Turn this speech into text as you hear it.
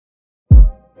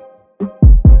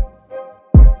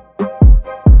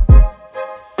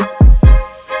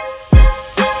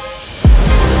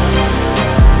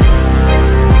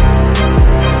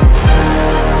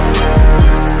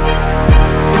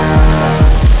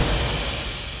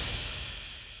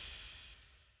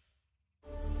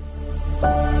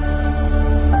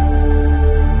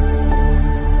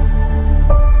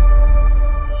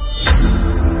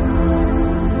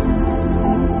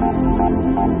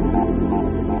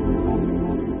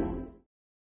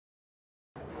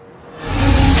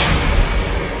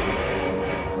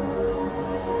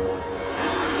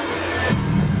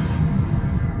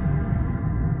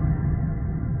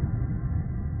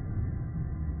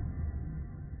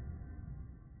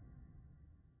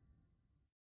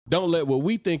Don't let what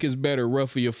we think is better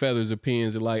ruffle your feathers.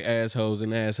 Opinions are like assholes,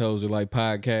 and assholes are like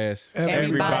podcasts.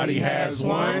 Everybody has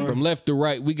one. From left to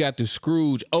right, we got the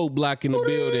Scrooge O Block in the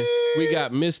building. We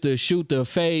got Mr. Shoot the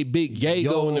Fade Big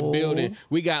Yago in the building.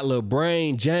 We got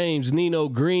LeBrain James Nino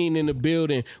Green in the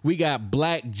building. We got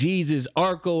Black Jesus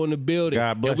Arco in the building.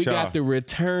 God bless and we got the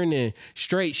returning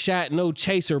straight shot no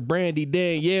chaser Brandy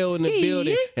Danielle in the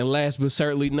building. And last but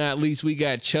certainly not least, we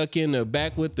got Chuck in the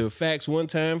back with the facts one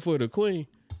time for the queen.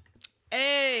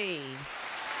 Hey.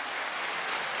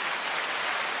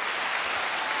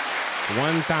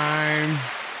 One time.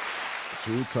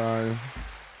 2 times.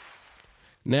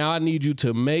 Now I need you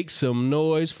to make some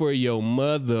noise for your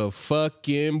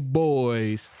motherfucking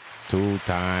boys. 2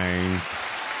 times.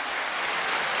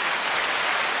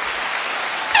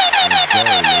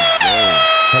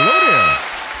 Hello there.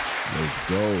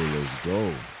 Let's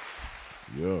go.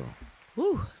 Yeah.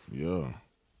 Woo. Yeah.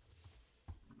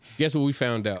 Guess what we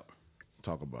found out?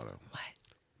 Talk about it. What?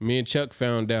 Me and Chuck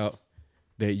found out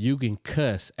that you can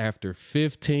cuss after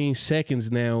 15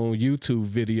 seconds now on YouTube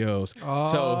videos.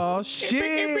 Oh,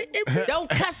 shit. Don't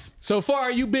cuss. So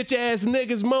far, you bitch ass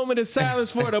niggas, moment of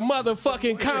silence for the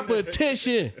motherfucking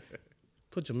competition.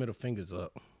 Put your middle fingers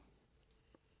up.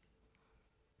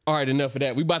 All right, enough of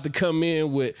that. We about to come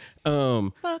in with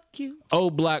Fuck you.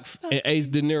 O Block and Ace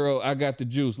De Niro. I got the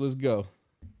juice. Let's go.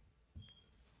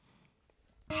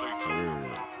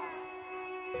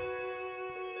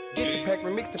 Get the pack,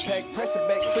 remix the pack, press it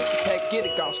back, flip the pack, get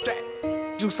it gone strap.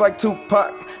 Juice like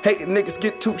Tupac, hating niggas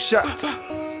get 2 shots.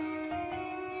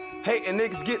 Hating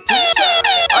niggas get 2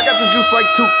 shots. I got the juice like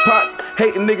Tupac,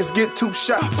 hating niggas get 2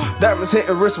 shots. Diamonds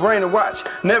hitting wrist, rain and watch.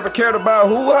 Never cared about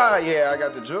who I, yeah, I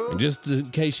got the juice. And just in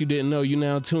case you didn't know, you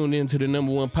now tuned into the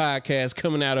 #1 podcast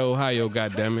coming out of Ohio,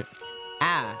 goddammit.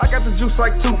 I got the juice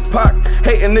like Tupac,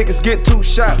 hating niggas get 2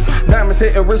 shots. Diamonds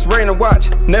hitting wrist, rain and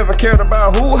watch. Never cared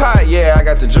about who high, yeah, I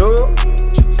got the juice.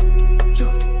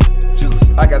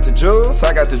 I got the juice,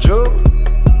 I got the juice.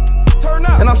 Turn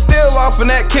up. And I'm still off in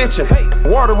that kitchen,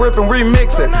 water ripping,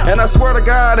 remixing. And I swear to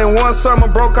God, in one summer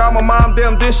broke out my mom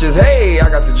them dishes. Hey, I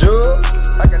got the juice,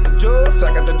 I got the juice,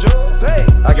 I got the juice. Hey,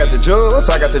 I got the juice,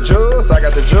 I got the juice, I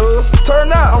got the juice.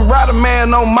 Turn up. I'm riding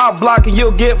man on my block and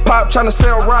you'll get popped trying to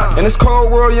sell rock. In this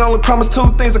cold world, you only promise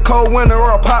 2 things: a cold winter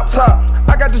or a pop top.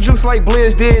 I got the juice like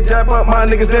Blizz did, dap up my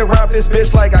niggas, then rob this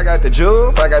bitch like I got the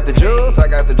juice, I got the juice, I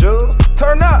got the juice.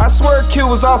 Turn up. I swear Q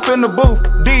was off in the booth,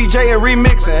 DJ and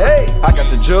remixing. Hey, I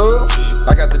got the juice,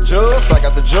 I got the juice, I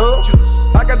got the juice.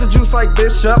 I got the juice like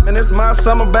Bishop, and it's my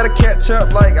summer, better catch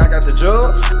up like I got the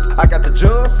juice, I got the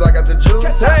juice, I got the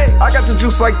juice. Hey, I got the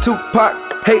juice like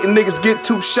Tupac, hating niggas get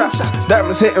 2 shots.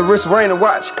 Diamonds hitting wrist, rain and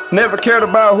watch. Never cared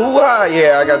about who I,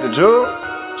 yeah, I got the juice.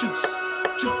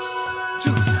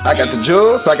 I got the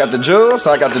juice, I got the juice,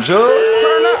 I got the juice.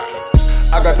 Turn up.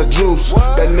 I got the juice.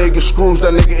 That nigga Scrooge,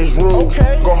 that nigga is rude.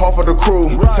 Go hard for the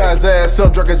crew. Tie his ass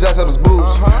up, drug his ass up his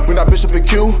boots. We not Bishop and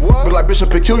Q, but like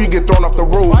Bishop and Q, you get thrown off the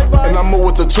roof. And I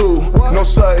move with the 2. No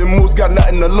sudden moves, got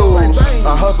nothing to lose.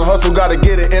 I hustle, gotta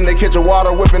get it in the kitchen,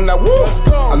 water whipping that woo.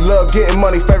 I love getting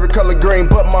money, favorite color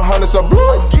green, but my hundreds are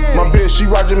blue. My bitch,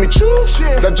 she rockin' me choose.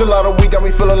 That gelato weed got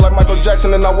me feeling like Michael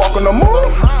Jackson and I walk on the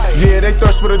moon. Yeah, they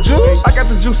thirst for the juice. I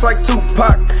got the juice like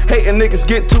Tupac, hating niggas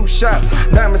get 2 shots.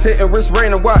 Diamonds hitting wrist,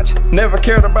 rain and watch. Never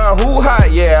cared about who high,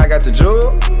 yeah, I got the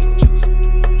juice.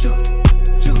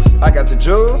 I got the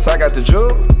juice, I got the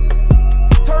juice.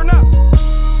 Turn up.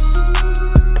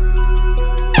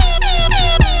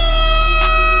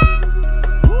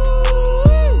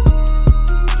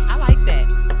 I like that.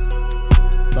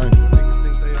 Thank you. Niggas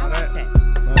think they I all like that.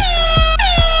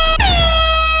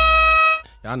 that.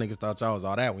 Y'all niggas thought y'all was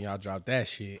all that when y'all dropped that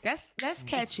shit. That's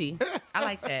catchy. I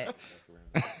like that.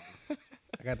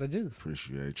 I got the juice.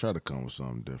 Appreciate it. Try to come with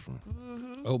something different.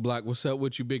 O Block, what's up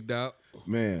with you, big dog?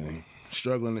 Man,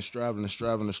 struggling and striving and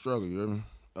striving to struggle, you hear me?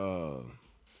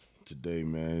 Today,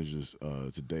 man, it's just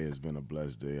today has been a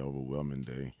blessed day, overwhelming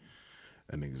day,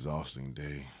 an exhausting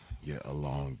day, yet a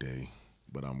long day.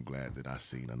 But I'm glad that I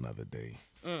seen another day.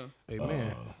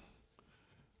 Amen.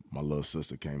 My little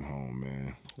sister came home,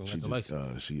 man. She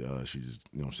just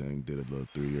you know what I'm saying, did a little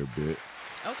 3-year bit.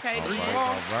 Okay, All then. right,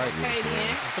 all right. Okay,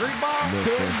 then. 3 balls.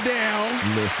 Little sis- Touchdown.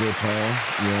 Little sis home,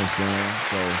 you know what I'm saying?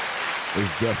 So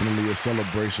it's definitely a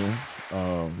celebration.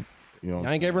 You know, Y'all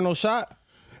ain't gave her no shot?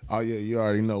 oh yeah, you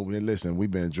already know. Listen,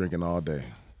 we've been drinking all day.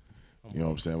 You know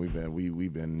what I'm saying?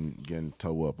 We've been getting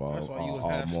toe up all That's why you was all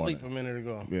half morning. asleep a minute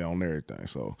ago. Yeah, on everything.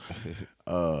 So,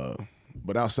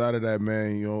 but outside of that,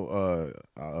 man, you know,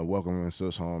 welcoming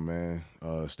sis home, man.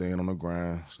 Staying on the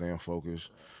grind, staying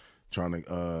focused, trying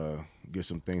to get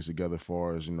some things together as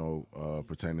far as, you know,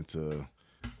 pertaining to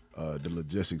the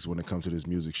logistics when it comes to this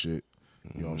music shit.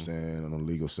 You know what I'm saying? On the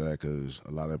legal side, because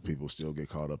a lot of people still get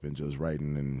caught up in just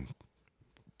writing and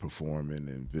performing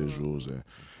and visuals, and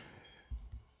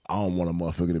I don't want a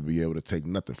motherfucker to be able to take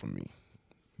nothing from me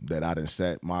that I done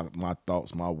set my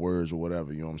thoughts, my words, or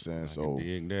whatever. You know what I'm saying? So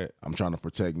I'm trying to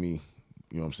protect me.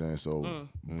 You know what I'm saying? So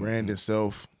brand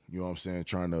itself. You know what I'm saying?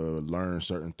 Trying to learn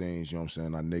certain things. You know what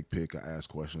I'm saying? I nitpick, I ask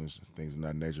questions, things of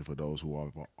that nature for those who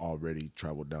have already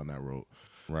traveled down that road.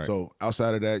 Right. So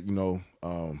outside of that, you know,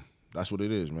 that's what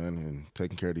it is, man, and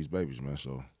taking care of these babies, man.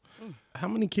 So, How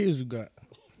many kids you got?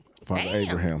 Father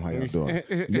Abraham, how y'all doing?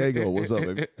 Diego, what's up,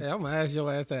 baby? Hey, I'm gonna ask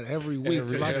your ass that every week.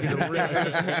 Till I get a real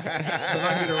answer. Till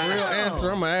I get a real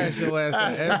answer, I'm gonna ask your ass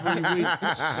that every week.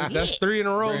 That's 3 in a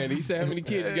row. Man, he said how many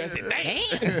kids you got? I said,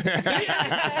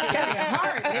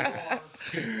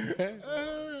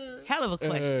 damn. Hell of a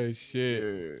question. Oh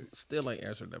shit. Still ain't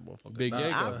answered that motherfucker. Big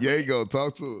Diego. Diego,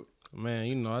 talk to it. Man,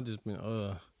 you know, I just been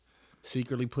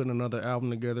secretly putting another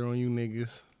album together on you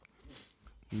niggas.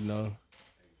 You know,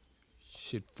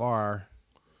 shit fire.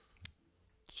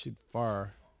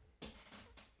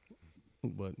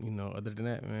 But, you know, other than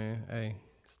that, man, hey,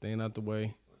 staying out the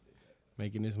way,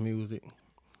 making this music,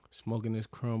 smoking this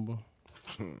crumble,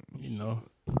 you know,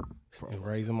 and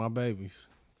raising my babies.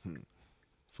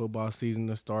 Football season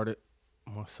that started.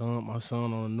 My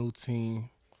son on a new team.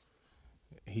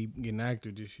 He getting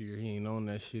active this year. He ain't on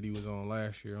that shit he was on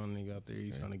last year. On nigga out there,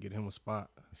 he's trying to get him a spot.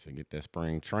 So get that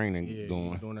spring training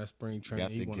going. Doing that spring training.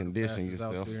 Got he to one of the condition fastest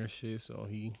yourself. out there and shit. So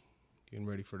he getting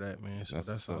ready for that, man. So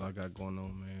that's all I got going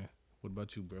on, man. What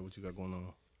about you, bro? What you got going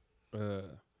on?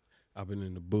 I've been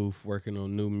in the booth working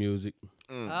on new music.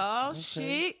 Oh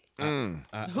shit.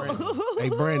 Hey,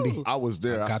 Brandy. I was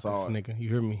there. I I got saw this it. nigga. You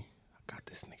hear me? I got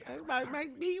this nigga. Everybody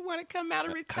make me want to come out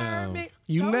of retirement.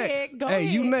 You Go next. ahead, go Hey,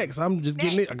 you ahead. next. I'm just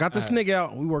getting it. I got this nigga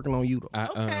out. We working on you though.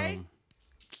 Okay.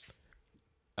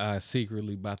 I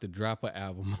secretly about to drop an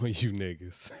album on you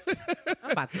niggas.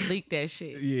 I'm about to leak that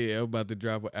shit. Yeah, I'm about to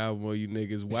drop an album on you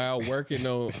niggas while working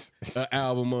on an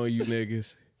album on you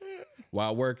niggas.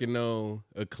 While working on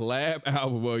a collab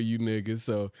album on you niggas.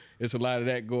 So it's a lot of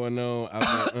that going on.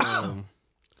 I've been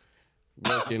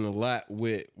working a lot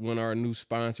with one of our new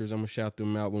sponsors. I'm gonna shout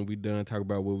them out when we done, talk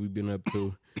about what we've been up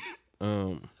to.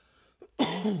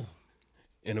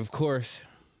 And of course,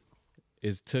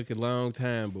 it took a long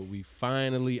time, but we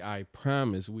finally, I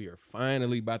promise, we are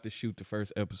finally about to shoot the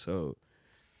first episode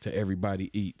to Everybody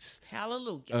Eats.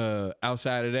 Hallelujah.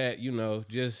 Outside of that, you know,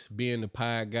 just being the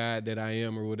pie god that I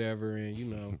am or whatever, and, you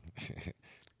know,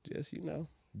 just, you know,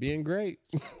 being great.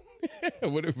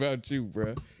 What about you,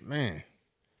 bro? Man,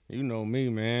 you know me,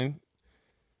 man.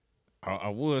 I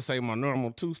would say my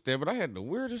normal two-step, but I had the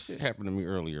weirdest shit happen to me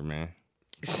earlier, man.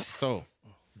 So,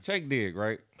 check dig,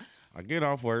 right? I get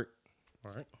off work.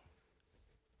 All right.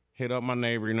 Hit up my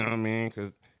neighbor, you know what I mean?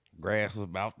 Because grass was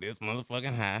about this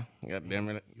motherfucking high. God damn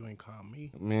it. You ain't called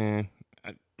me. Man,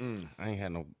 I ain't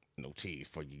had no cheese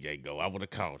for you, Diego. I would have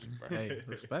called you, bro. Hey,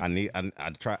 respect. I needed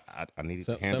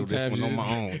to handle this Sometimes one on you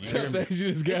my own. just- Sometimes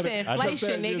you just gotta, It's inflation,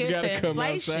 sometimes you nigga. just gotta It's come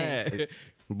inflation. outside.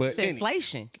 But, It's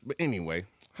inflation. but anyway,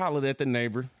 hollered at the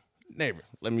neighbor. Neighbor,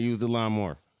 let me use the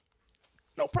lawnmower.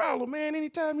 No problem, man.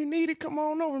 Anytime you need it, come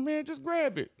on over, man. Just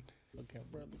grab it. Okay,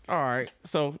 brother. All right,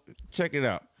 so check it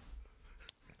out.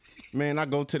 Man, I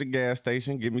go to the gas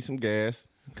station, get me some gas,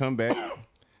 come back,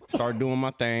 start doing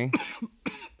my thing.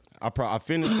 I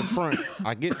finish the front.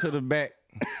 I get to the back.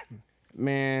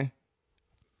 Man,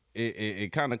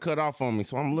 it kind of cut off on me.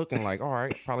 So I'm looking like, all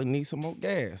right, probably need some more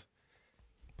gas.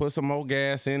 Put some more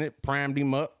gas in it, primed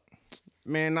him up.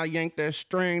 Man, I yanked that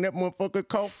string. That motherfucker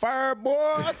caught fire, boy.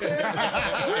 I said,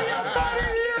 where your buddy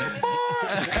here,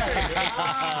 boy?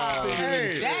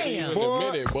 Damn. Boy.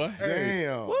 A minute, boy.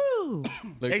 Damn. Woo.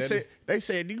 Look, They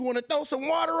said, do you want to throw some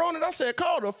water on it? I said,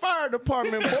 call the fire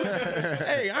department, boy.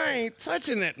 Hey, I ain't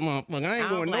touching that motherfucker. I ain't don't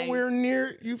going blame nowhere near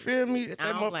it. You feel me? That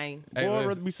I don't blame. Boy, Hey, I'd listen.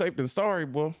 rather be safe than sorry,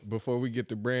 boy. Before we get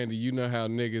to Brandy, you know how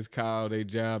niggas call their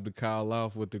job to call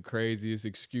off with the craziest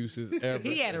excuses ever.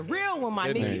 He had a real one, my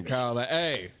That nigga nigga. call like,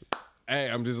 hey,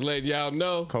 I'm just letting y'all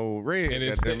know. Cold red. And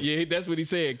it's goddamn. yeah, that's what he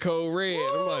said, code red.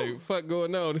 I'm like, fuck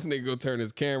going on? This nigga gonna turn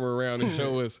his camera around and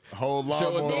show us Whole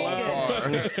show us lawnmower a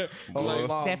on fire. Whole Like,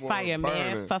 lawnmower That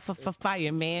fireman, burning.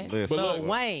 fireman. Listen. Lil look,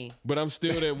 Wayne. But I'm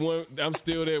still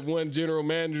that one general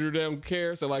manager that don't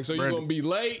care. So like, so you gonna be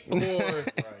late or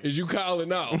is you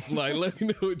calling off? Like, let me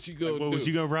know what you gonna What, do. was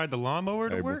you gonna ride the lawnmower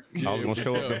to work? I was gonna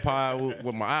show up the pile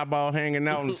with my eyeball hanging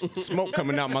out and smoke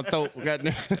coming out my throat.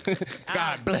 Goddamn.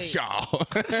 God bless y'all. I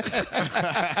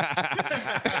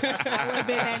would have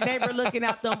been that neighbor looking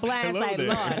out them blinds like, there.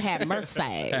 Lord, have mercy.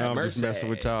 I'm just messing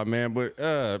with y'all, man. But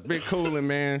been cooling,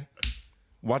 man.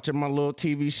 Watching my little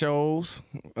TV shows.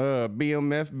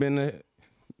 BMF been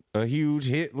a huge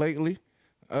hit lately.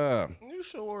 You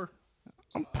sure?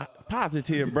 I'm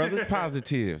positive, brother.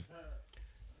 Positive.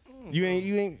 You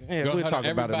ain't. Yeah, we'll talk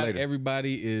about it later.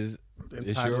 Everybody is.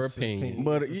 It's your opinion.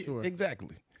 But sure.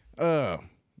 exactly.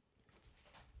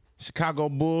 Chicago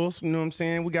Bulls, you know what I'm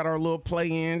saying? We got our little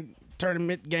play-in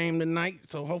tournament game tonight,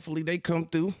 so hopefully they come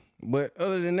through. But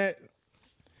other than that,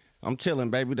 I'm chilling,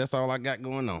 baby. That's all I got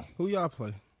going on. Who y'all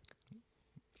play?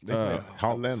 They play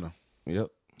Hawks. Atlanta. Yep.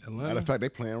 Matter of fact, they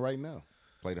playing right now.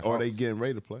 Play the Or they Hawks. getting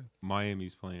ready to play.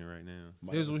 Miami's playing right now.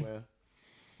 Is we? Playing.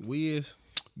 We is.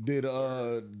 Did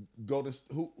go to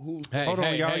who? Hey, Hold on,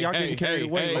 hey, y'all. hey, y'all hey, getting carried hey,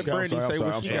 away. hey. Let Okay, I'm Brandy sorry, say I'm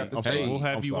what sorry, she I'm got to sorry. say. We'll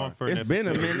have I'm you sorry. on for an It's been a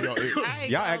episode. minute. I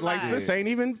ain't Y'all gonna act like lie. sis ain't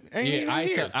even here.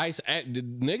 The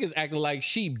niggas acting like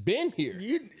she been here.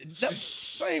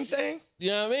 Same thing.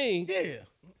 You know what I mean? Yeah.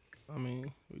 I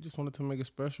mean, we just wanted to make it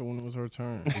special when it was her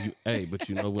turn. Hey, but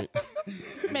you know what?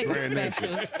 Make it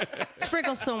special.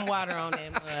 Sprinkle some water on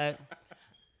that mud.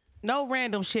 No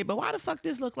random shit, but why the fuck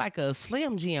this look like a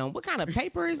Slim Jim? What kind of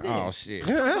paper is this? Oh shit.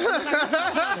 Slim Jim.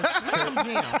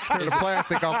 Tear the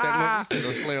plastic off that nigga. It's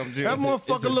a Slim Jim. That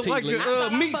motherfucker look like a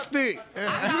meat stick.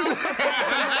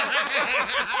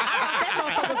 That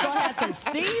motherfucker's gonna have some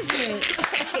seasoning,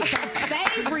 some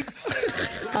savory.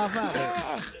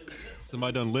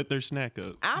 Somebody done lit their snack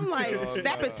up. I'm like,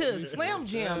 step it to the Slim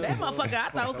Jim. That motherfucker, I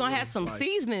thought was gonna have some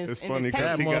seasonings. It's in funny the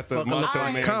because taste. he got the motherfucker look Macho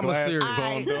like Man commissary.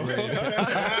 glasses on.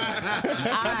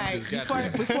 All right,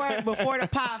 before the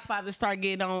Podfather start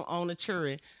getting on the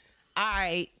children. All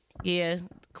right, yeah,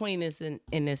 Queen is in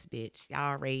this bitch. Y'all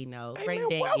already know. Hey, Great man,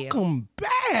 day, welcome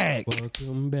back.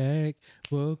 Welcome back.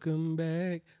 Welcome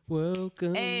back.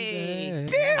 Welcome Hey.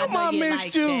 back. Damn, I know you missed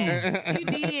like you. that. You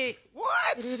did.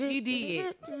 What? You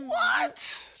did.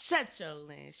 What? Shut your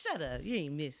land. Shut up. You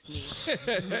ain't missed me.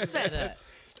 Shut up.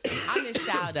 I missed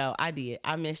y'all though. I did.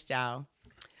 I missed y'all.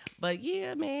 But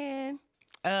yeah, man.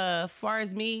 Far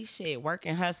as me, shit,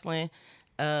 working, hustling.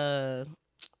 I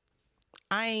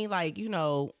ain't like,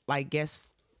 like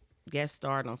guest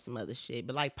starred on some other shit.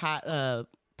 But like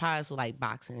pies with like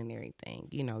boxing and everything.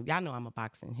 Y'all know I'm a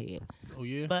boxing head. Oh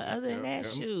yeah. But other than that,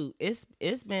 shoot,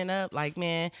 it's been up. Like,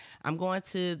 man, I'm going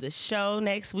to the show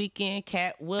next weekend,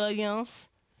 Cat Williams.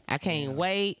 I can't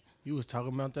wait. You was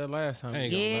talking about that last time.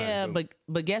 ain't gonna Yeah,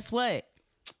 but guess what?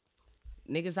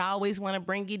 Niggas always want to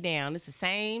bring you down. It's the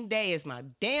same day as my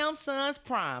damn son's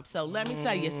prom. So let me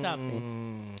tell you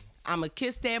something. I'ma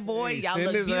kiss that boy. Y'all Send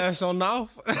look his beautiful. ass on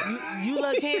off. You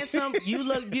look handsome. You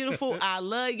look beautiful. I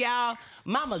love y'all.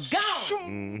 Mama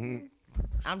gone.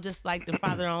 I'm just like the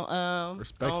father on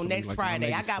Respectfully, next like my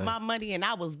Friday. I niggas got say. my money and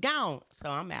I was gone. So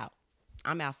I'm out.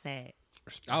 I'm outside.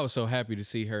 I was so happy to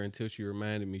see her until she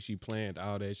reminded me she planned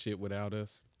all that shit without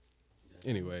us.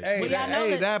 Anyway. Hey, Well, y'all know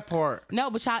hey, that- that part. No,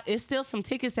 but y'all, it's still some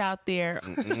tickets out there.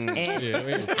 And Yeah,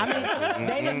 I mean,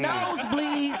 they the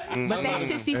nosebleeds, but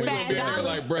they $65.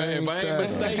 like, bruh, if I ain't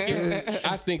mistaken,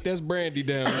 I think that's Brandy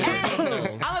down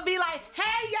there. I'm gonna be like,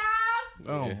 hey y'all.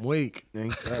 Oh, I'm weak.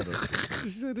 Ain't that a She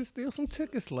said there's still some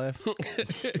tickets left.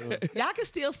 Y'all can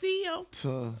still see them.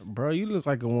 Bro, you look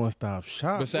like a one-stop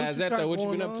shop. Besides that, though, what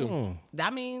you been up to? to? I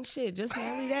mean, shit, just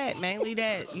mainly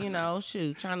that,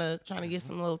 shoot, trying to get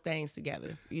some little things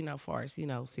together, far as,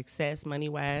 success,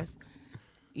 money-wise,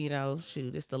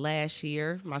 shoot, it's the last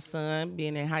year, my son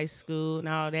being in high school and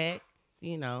all that,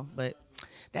 but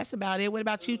that's about it. What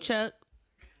about you, Chuck?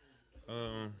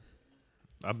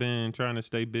 I've been trying to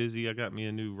stay busy. I got me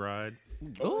a new ride.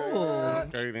 Ooh.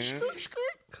 Okay, then.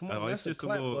 Come on, Oh, that's it's just a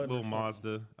clap little button or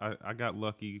Mazda. I got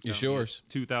lucky. It's Got me a yours.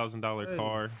 $2,000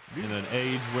 car in an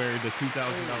age where the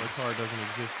 $2,000 car doesn't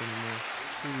exist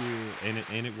anymore,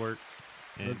 and it works.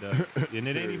 And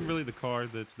it ain't even really the car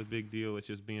that's the big deal. It's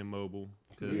just being mobile.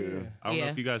 'Cause I don't know Yeah.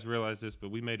 if you guys realize this, but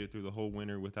we made it through the whole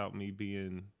winter without me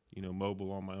being,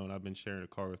 mobile on my own. I've been sharing a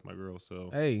car with my girl, so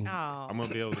Hey, Oh. I'm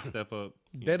gonna be able to step up.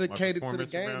 My dedicated to the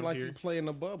performance game around like here. you play in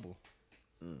the bubble.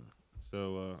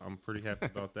 So I'm pretty happy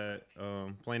about that.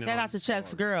 Planning Shout on out to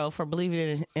Chuck's girl for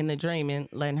believing in the dream and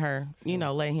letting her,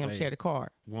 letting him share the card.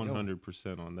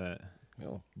 100% on that.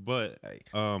 Yo. But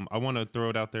I want to throw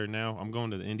it out there now. I'm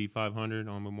going to the Indy 500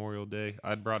 on Memorial Day.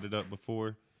 I'd brought it up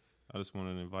before. I just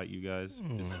wanted to invite you guys.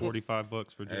 It's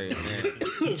 $45 for Hey, just man.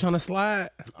 You trying to slide?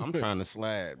 I'm trying to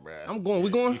slide, bro. I'm going. We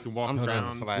going? you can walk I'm trying to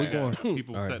around. slide. We got going.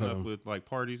 people All right, setting hold up on. with like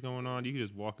parties going on. You can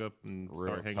just walk up and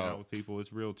Real start hanging talk. out with people.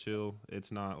 It's real chill.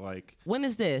 It's not like When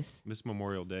is this? Miss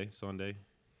Memorial Day, Sunday.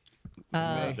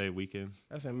 Day weekend.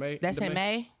 That's in May. That's in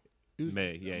May.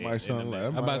 May, yeah. My son,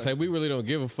 I'm about to say we really don't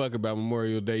give a fuck about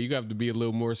Memorial Day. You have to be a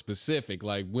little more specific.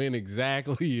 Like when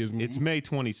exactly is? It's May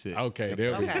 26th. Okay,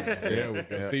 there we go. There we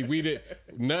go. See, we did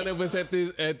none of us at this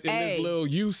in this little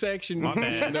U section. My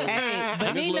bad. Hey, but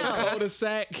in this little Nino,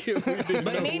 cul-de-sac.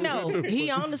 but Nino, he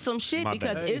on to some shit My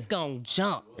because bad. it's gonna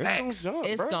jump.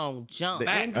 It's Gonna jump.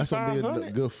 That's gonna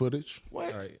be good footage.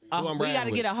 What? We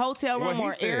gotta get a hotel room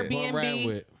or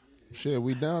Airbnb. Shit,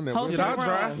 we down there. Hotel I'll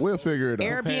drive. room. We'll figure it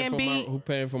out. Airbnb. Who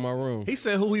paying for my room? He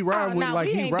said who he riding with, no, like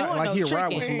we he ain't ride, doing like no he ride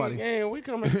with tricking. somebody. Yeah, we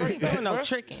coming straight back, Doing no bro.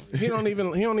 tricking. He don't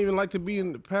even like to be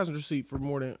in the passenger seat for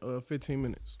more than 15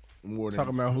 minutes. More than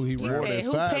Talking about who he He ride said, with.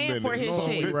 who 5 paying for minutes. his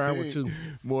He shit? ride with too.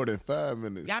 More than 5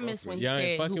 minutes. Y'all miss when you Y'all said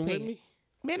ain't fucking who with paying. me?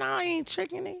 Man, I ain't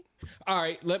tricking it. All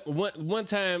right, one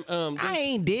time. I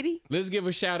ain't Diddy. Let's give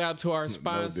a shout out to our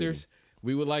sponsors.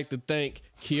 We would like to thank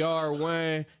Kiara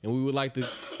Wine, and we would like to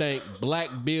thank Black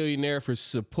Billionaire for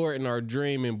supporting our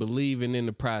dream and believing in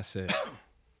the process.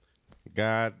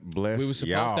 God bless We were supposed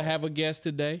y'all. to have a guest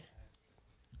today,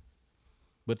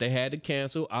 but they had to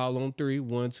cancel. All on three.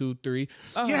 1, 2, 3.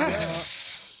 Oh,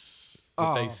 Yes.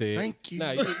 what they said. thank you.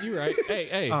 Nah, you right.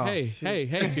 Hey,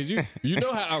 because you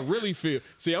know how I really feel.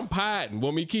 See, I'm piding.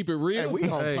 Want me to keep it real? Hey, we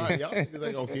gonna fight. Y'all niggas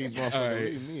ain't gonna keep motherfuckers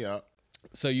leaving me out.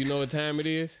 So you know what time it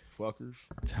is? Fuckers.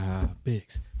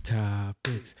 Topics.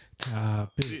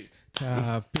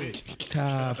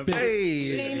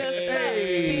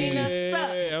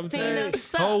 I'm telling you.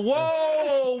 Oh,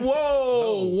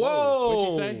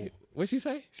 whoa. What'd she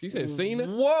say? She said Cena?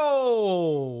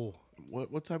 Whoa.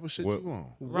 What type of shit you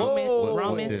on?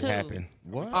 Roman What 2. happened?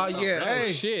 What? Oh yeah. Oh,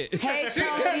 Hey. shit. Hey, She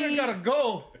Cody. gotta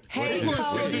go. Hey, What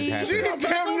Cody. just She happened?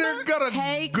 damn near gotta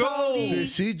Hey, go. Cody. Did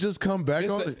she just come back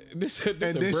on it? This And a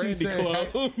then she brandy said,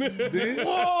 clone.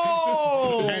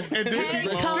 Whoa. And then Hey, she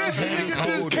Cody. This nigga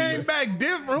just came back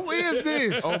different. Who is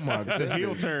this? Oh my The heel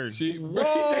god. turn. She Whoa.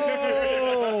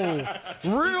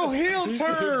 Real heel Brandy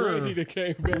turn. that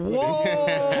came back.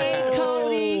 Hey,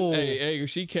 Cody. Hey,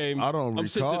 she came. I don't I'm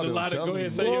sensing recall a them lot of. Go telling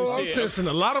ahead, me. say Whoa, your I'm shit. sensing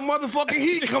a lot of motherfucking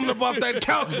heat coming up off that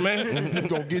couch, man. You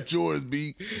gonna get yours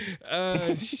beat.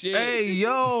 Shit. Hey,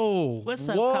 yo. What's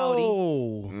up, Cody?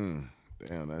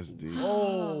 Damn, that's deep.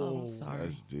 Oh, I'm sorry.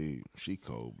 That's deep. She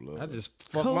cold blood. I just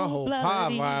fucked my whole pie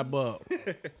Cold-blooded. vibe up.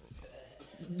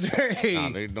 Nah,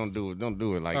 they don't do it. Don't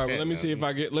do it like All that. right, let me now. see if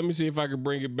I get. Let me see if I can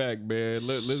bring it back, man.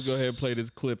 Let's go ahead and play this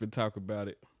clip and talk about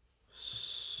it.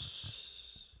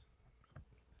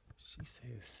 She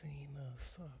said, Cena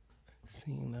sucks.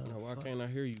 Cena Why sucks. can't I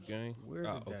hear you, gang? Where did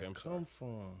okay, that I'm sorry. come from?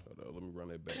 Hold on, let me run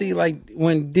that back. See, like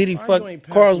when Diddy Why fucked you ain't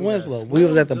Carl passing me that Winslow, we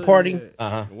was at the Slim party, Jim?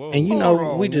 and you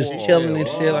know we just chilling and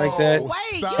shit like that. Wait,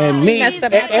 you Stop. And gotta me- ease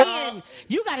that in.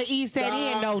 You gotta ease that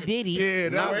in, no Diddy. Yeah,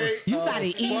 that was You gotta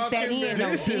ease that in, no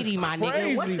This is Diddy, my nigga.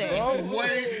 crazy, What the? bro.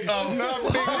 Wait,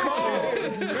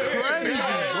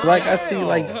 crazy. Like I see,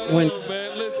 like when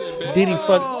Man, listen, man. Diddy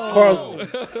fucked Carl.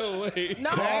 Wait. No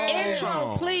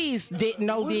intro, please.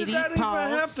 No What Diddy. did that even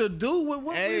have Pause. to do with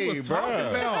what we was talking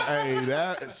about? Hey,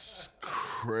 that's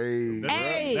crazy.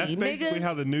 Hey, That's basically nigga.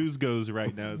 how the news goes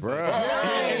right now. It's like,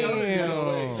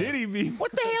 Damn. did he be?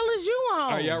 What the hell is you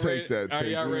on? Are y'all Take ready? that, Are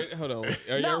take y'all that. ready? Hold on.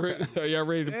 Are y'all ready? Are y'all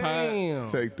ready to pie? Damn.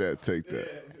 Take that.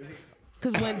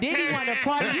 Because when Diddy want to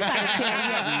party, you gotta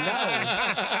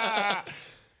tell him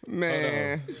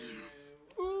Man,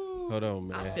 Hold on,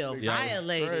 man. no. I feel Y'all-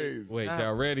 violated. Crazy. Wait,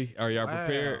 y'all ready? Are y'all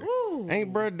prepared? Ooh,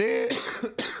 ain't bro dead?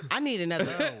 I need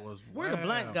another. Where the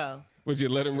blunt go? Would you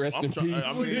let him rest in peace?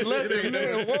 I mean, let them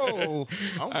know. Whoa.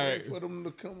 I'm right. waiting for them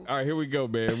to come. All right, here we go,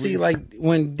 man. See, like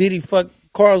when Diddy fucked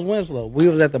Carl Winslow, we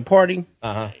was at the party,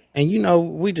 and you know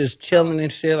we just chilling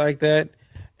and shit like that.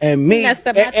 And me, messed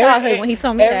up my childhood when he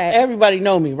told me that. Everybody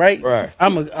know me, right? Right.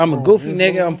 I'm a goofy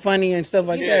nigga. I'm funny and stuff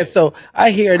like that. So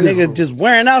I hear a nigga just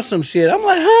wearing out some shit. I'm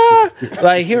like, huh?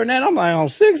 Like hearing that, I'm like, on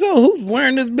 6-0, who's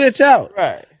wearing this bitch out?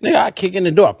 Right. Nigga, I kick in the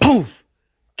door. Poof.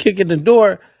 Kick in the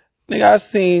door. Nigga,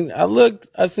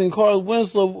 I seen Carl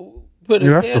Winslow put his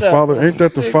Yeah, that's head the up father. on Ain't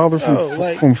that the 6-0, father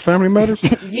like- from Family Matters?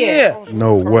 Yeah.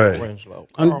 No way.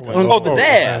 The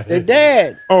dad. The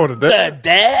dad. Oh, the dad. The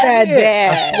dad. The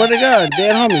dad. I swear to God,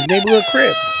 dead homies, neighborhood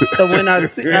crib. So when I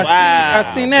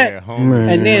seen that, Man.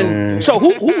 and then So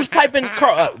who was piping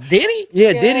Carl? Diddy?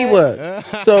 yeah, Diddy was.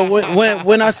 So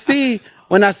when I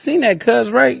seen that,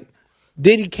 cuz right,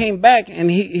 Diddy came back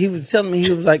and he was telling me,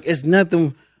 he was like, it's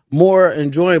nothing more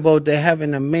enjoyable than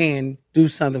having a man do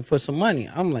something for some money.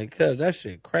 I'm like, cuz that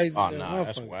shit crazy. Oh no,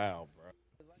 that's wild, bro.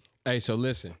 Hey, so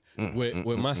listen,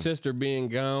 with my sister being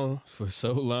gone for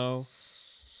so long,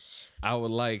 I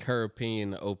would like her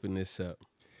opinion to open this up.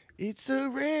 It's a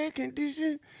rare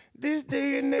condition this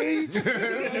day and age.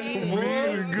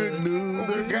 Believe good news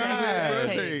of God.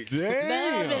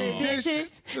 Love and dishes,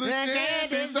 the grand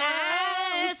design.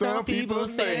 Some people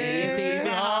say it's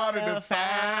even harder to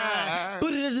find.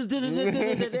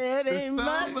 There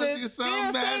must be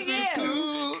some magic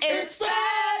too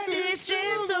inside these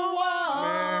gentle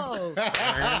walls. All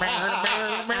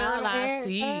I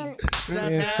see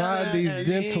Inside these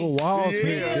gentle walls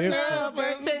hit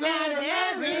different.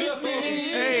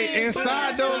 Hey,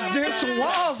 inside those gentle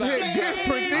walls hit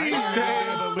different these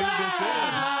days.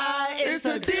 It's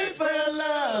a different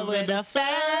love with a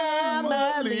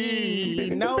family.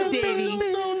 No Diddy.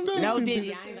 No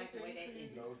Diddy. I ain't like the way that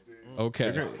ended.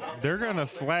 Okay. They're gonna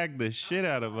flag the shit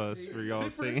out of us for y'all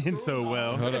singing so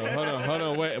well. Hold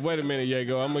on. Wait a minute,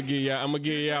 Yago. I'm gonna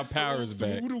give y'all powers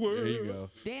back. There you go.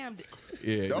 Damn.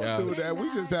 Yeah. Don't do that.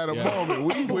 We just had a moment.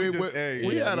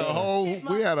 We had a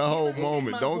whole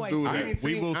moment. Don't do that.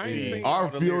 We will see. Our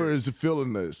viewers are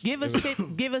feeling this. Give us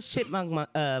chipmunk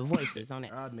voices on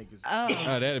it. Oh,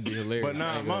 that'd be hilarious. But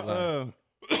nah,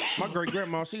 my great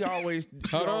grandma, she always.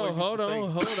 Hold on.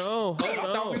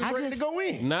 I ready to go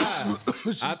in. Nah,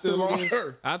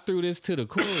 I threw this to the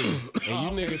queen, and you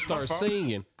niggas start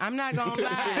singing. I'm not gonna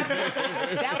lie.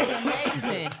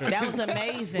 That was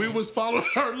amazing. We was following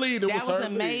her lead. That was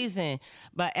amazing.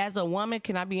 But as a woman,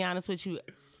 can I be honest with you?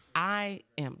 I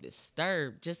am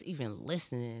disturbed just even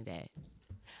listening to that.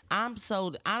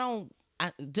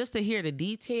 Just to hear the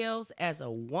details as a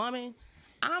woman,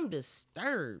 I'm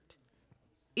disturbed.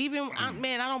 I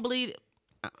don't believe.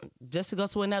 Just to go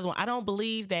to another one, I don't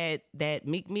believe that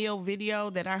Meek Mill video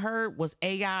that I heard was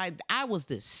AI. I was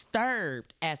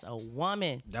disturbed as a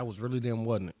woman. That was really them,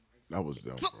 wasn't it? That was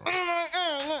them.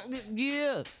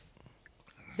 Yeah,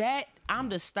 I'm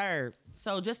disturbed.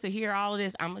 So just to hear all of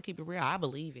this, I'm gonna keep it real. I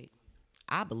believe it,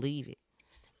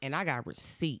 and I got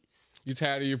receipts. You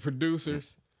tired of your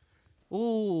producers?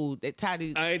 Ooh, they tired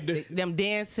of them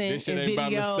dancing This shit in ain't by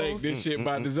videos. mistake. This shit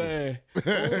by design.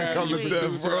 Come to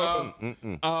death, bro.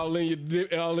 all in your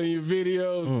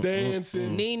videos,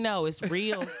 dancing. Nino, it's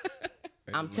real.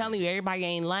 I'm telling you, everybody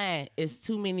ain't lying. It's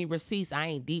too many receipts. I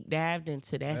ain't deep dived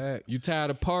into that. You tired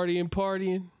of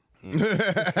partying?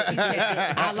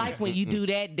 I like when you do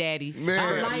that, Daddy. Man,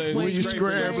 I like when you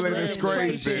scrambling and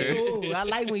scraping. Ooh, I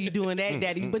like when you doing that,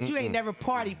 Daddy. But you ain't never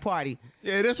party.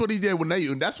 Yeah, that's what he did when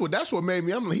that's what made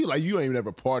me. He like, you ain't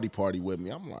never party with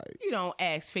me. I'm like, You don't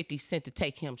ask 50 Cent to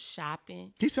take him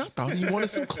shopping. he said, I thought he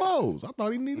wanted some clothes. I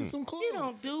thought he needed some clothes. You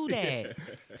don't do that.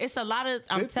 It's a lot of.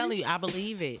 I'm telling you, I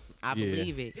believe it. I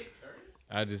believe it.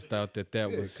 I just thought that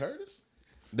was Curtis.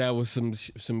 that was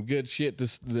some good shit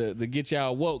to get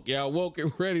y'all woke. Y'all woke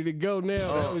and ready to go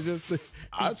now. That was just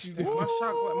My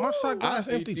shot glass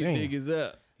empty. you niggas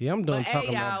up. Yeah, I'm done But talking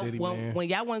hey, about y'all, Diddy, man. when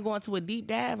y'all want to go into a deep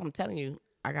dive, I'm telling you,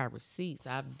 I got receipts.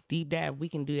 I deep dive. We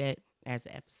can do that as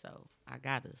an episode. I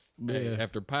got us. Hey,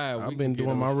 after pie, I've been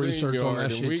doing my research on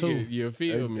that shit too. You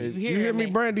feel me? You hear me,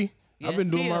 Brandy? I've been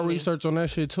doing my research on that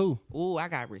shit too. Ooh, I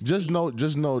got receipts. Just know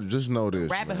this.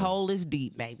 Rabbit hole is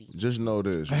deep, baby. Just know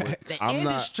this.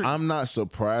 I'm not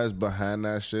surprised behind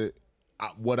that shit.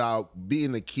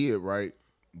 Being a kid, right?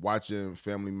 Watching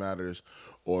Family Matters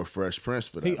or Fresh Prince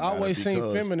for that. He always seen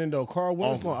feminine though. Carl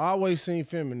Winslow always seen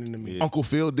feminine to me. Uncle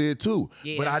Phil did too.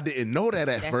 Yeah. But I didn't know that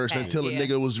at first until a Yeah.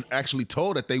 nigga was actually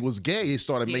told that they was gay. It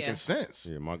started making sense.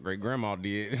 Yeah, my great grandma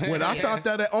did. When I found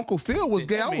out that Uncle Phil was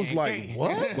gay, I was like,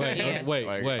 what?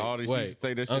 Wait.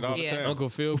 Say that shit all the time. Uncle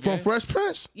Phil From gay? Fresh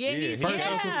Prince? Yeah, he's First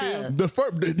Uncle Phil?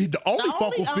 The only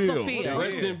Uncle Phil.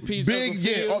 Rest in peace, Big,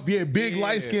 Uncle Phil. big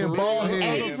light skinned bald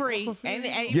head. Avery. And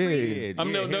Avery. Yeah.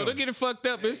 No, don't get it fucked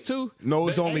up. It's two. No,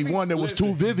 it's only one. There was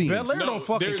two Vivians. Bel Air don't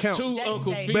fucking There's count. two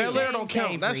Uncle Phil. Bel Air don't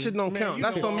count. That shit don't count.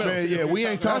 That's something else. Man, yeah, we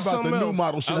ain't talking about the new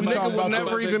model shit. We talking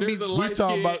about we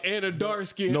talking about and a dark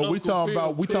skin. no, we talking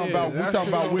about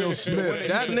Will Smith.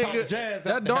 That nigga,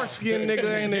 that dark skinned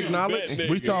nigga ain't acknowledged.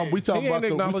 We talking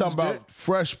about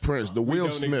Fresh Prince, the Will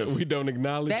Smith. We don't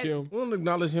acknowledge That- him. We don't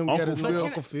acknowledge him. Uncle Uncle Phil. Phil.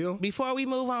 Uncle Phil. Before we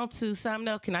move on to something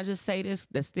else, can I just say this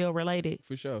that's still related?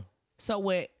 For sure. So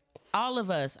with all of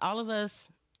us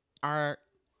are,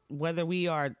 whether we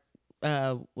are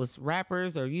was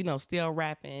rappers or still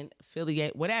rapping,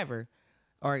 affiliate, whatever,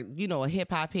 or a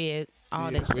hip hop head,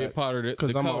 all that. We're part of it.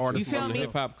 Because I'm an artist. You feel me?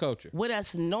 Hip hop culture. With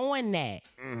us knowing that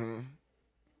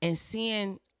and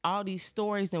seeing all these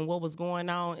stories and what was going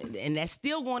on, and that's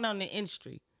still going on in the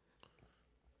industry.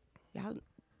 Y'all,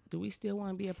 do we still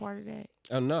want to be a part of that?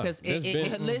 Oh no. Because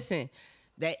listen,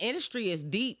 That industry is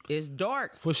deep, it's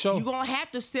dark. For sure. You're gonna have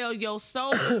to sell your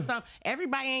soul for something.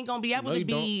 Everybody ain't gonna be able to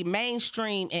be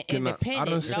mainstream and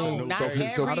independent. Not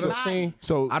everybody.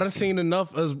 I done seen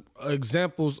enough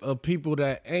examples of people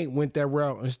that ain't went that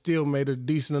route and still made a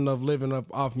decent enough living up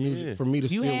off music for me to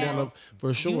still want to,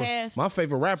 for sure. My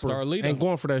favorite rapper ain't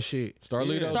going for that shit.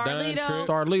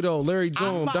 Starlito, Larry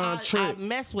June, Don Tripp,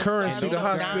 Currency, the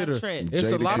Hospital.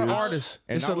 It's a lot of artists.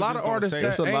 It's a lot of artists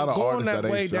that ain't going that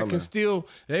way that can still.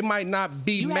 They might not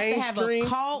be mainstream.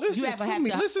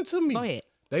 Listen to me. Go ahead.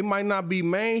 They might not be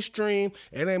mainstream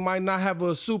and they might not have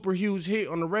a super huge hit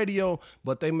on the radio,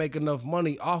 but they make enough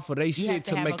money off of their shit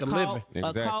to make a living.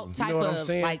 A cult type you know what I'm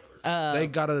saying? Like, they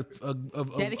got a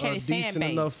decent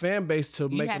enough fan base to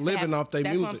make a living off their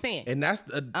music. That's what I'm saying. And that's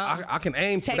I can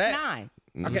aim for that. I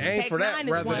can aim for that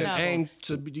rather than aim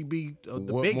to be the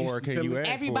what biggest. More can you ask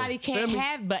everybody for? can't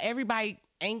have, but everybody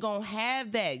ain't gonna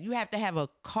have that. You have to have a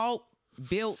cult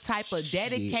built type of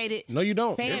dedicated. No, you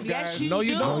don't. Fam. Yes, you no,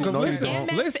 you don't. Because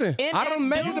listen, I done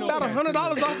made about $100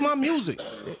 off my music.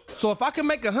 So if I can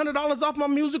make $100 off my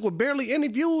music with barely any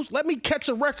views, let me catch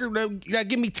a record that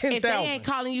give me 10,000. If they ain't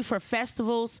calling you for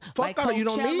festivals, like Coachella, you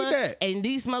don't need that. And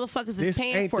these motherfuckers is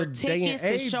paying for tickets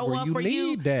to show up for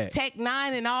you. Tech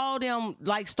Nine and all them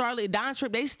like Starlit, Don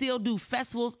Trip, they still do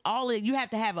festivals. All of you have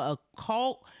to have a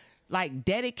cult. Like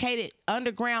dedicated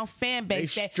underground fan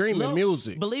base. They streaming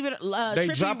music. Believe it, they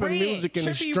dropping music in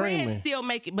the streaming. Red still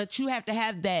make it, but you have to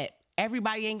have that.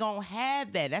 Everybody ain't gonna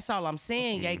have that. That's all I'm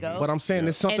saying, Yago. But I'm saying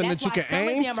it's something that you can aim for. Some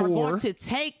of them are going to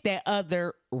take that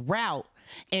other route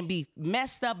and be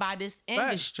messed up by this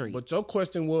industry. But your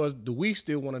question was, do we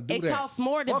still want to do that? It costs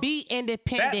more to be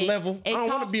independent. That level. I don't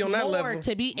want to be on that level.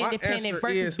 To be independent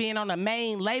versus being on a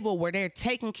main label where they're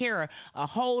taking care of a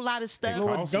whole lot of stuff.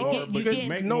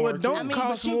 No, it don't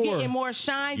cost more. You getting more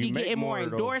shine. You getting more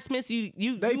endorsements.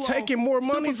 They taking more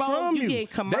money from you.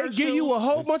 They give you a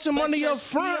whole bunch of money up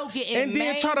front and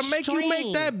then try to make you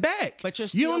make that back. But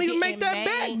you don't even make that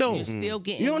back though. You're still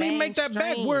getting. You don't even make that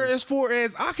back. Whereas far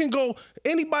as I can go.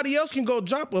 Anybody else can go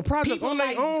drop a project on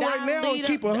their own right now and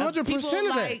keep 100%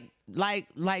 of that.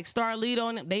 Like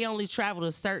Starlito, they only travel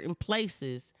to certain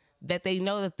places that they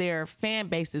know that their fan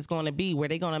base is going to be where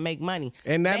they're going to make money.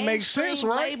 And that makes sense,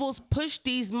 right? Labels push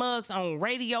these mugs on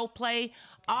radio play,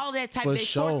 all that type of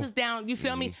forces down. You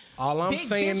feel me? All I'm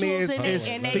saying is it's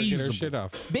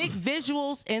feasible. Big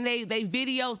visuals and they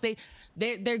videos,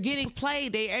 they're getting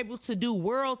played. They're able to do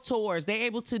world tours. They're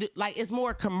able to do it's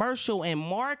more commercial and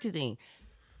marketing.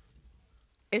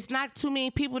 It's not too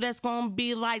many people that's gonna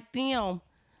be like them,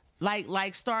 like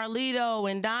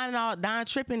Starlito and Don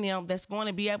Tripp and them. That's going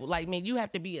to be able, man, you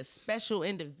have to be a special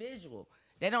individual.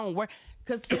 They don't work.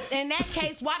 Cause in that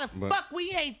case, why the fuck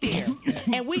we ain't there?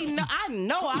 And I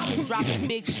know I was dropping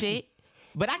big shit.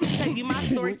 But I can tell you my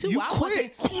story too. You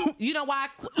quit. You know why I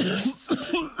quit?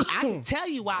 I can tell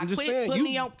you why I quit. Saying,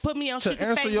 put me on Shoot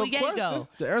the Fade with Yago.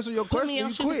 To answer your question, you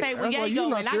Shoot the Fade with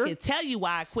Yago, and there. I can tell you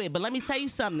why I quit. But let me tell you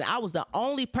something. I was the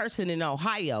only person in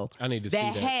Ohio that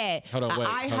had an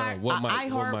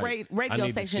iHeart radio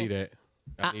station.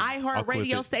 An iHeart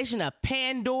radio station, a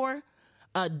Pandora,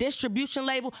 a distribution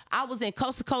label. I was in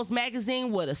Coast to Coast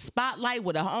magazine with a spotlight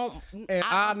with a home. And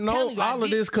I know all of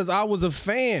this because I was a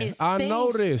fan. I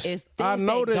know this. I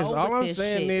know this. All I'm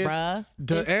saying is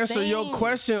to answer your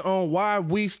question on why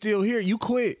we still here, you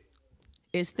quit.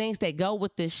 It's things that go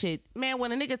with this shit. Man,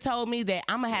 when a nigga told me that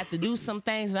I'm going to have to do some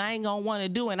things I ain't going to want to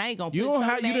do and I ain't going to put your name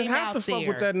out there. You didn't have to fuck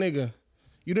with that nigga.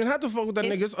 You didn't have to fuck with that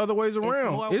nigga. It's other ways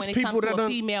around. It's people that a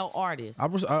female artist. I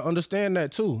understand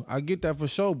that too. I get that for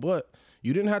sure, but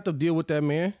you didn't have to deal with that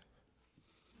man.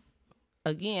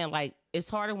 Again, it's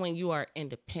harder when you are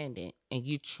independent and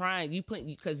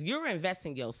because you're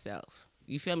investing yourself.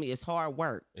 You feel me? It's hard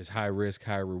work. It's high risk,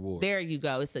 high reward. There you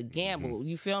go. It's a gamble. Mm-hmm.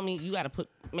 You feel me? You got to put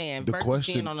the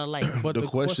question being on the lake. But the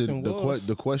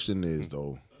question is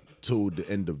though, to the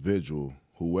individual,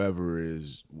 whoever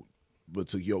is, but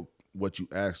to what you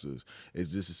asked us,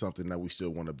 is this something that we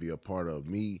still want to be a part of?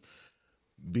 Me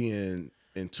being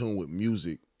in tune with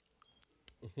music.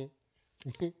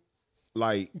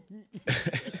 Like he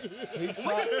was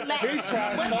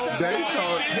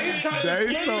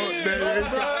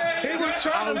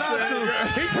trying not to.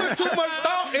 He put too much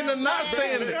thought into not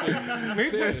saying it. He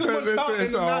put too much thought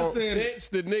into not saying it. Since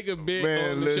the nigga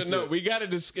been on the show, no, we gotta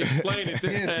explain it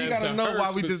this time. She gotta know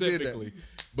why we just did that.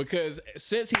 Because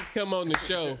since he's come on the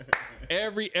show,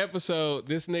 every episode,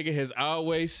 this nigga has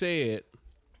always said,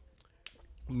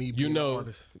 Me being an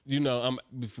artist. I'm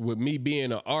with me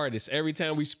being an artist. Every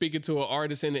time we speak to an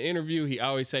artist in the interview, he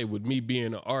always say, "With me being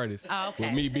an artist." Oh, okay.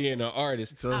 With me being an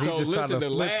artist. So he just trying listen, to the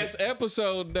flip last it.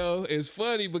 episode though is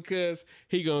funny because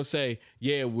he gonna say,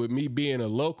 "Yeah, with me being a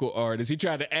local artist." He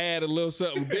tried to add a little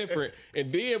something different,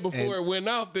 and then before it went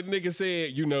off, the nigga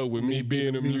said, "With me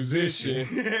being a musician."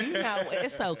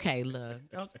 It's okay, love.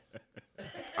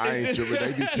 I ain't tripping.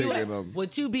 They be picking them.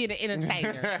 With you being an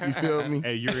entertainer. You feel me?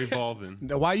 Hey, you're evolving.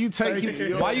 Why you take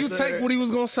what he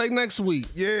was gonna say next week?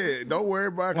 Yeah, don't worry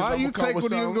about it. Why you take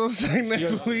what he was gonna say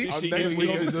next week? Next week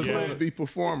is just going to be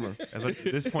performer. At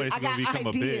this point, it's I going to got become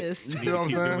ideas. a bit. You feel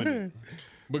what I'm saying?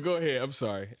 But go ahead. I'm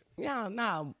sorry.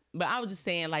 No. But I was just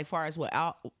saying, like, far as what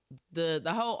the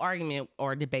whole argument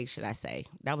or debate, should I say,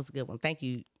 that was a good one. Thank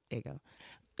you, Ego.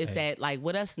 Is that like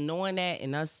with us knowing that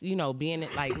and us, being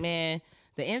like, man,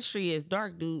 the industry is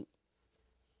dark, dude.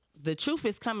 The truth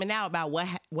is coming out about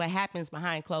what happens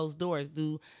behind closed doors.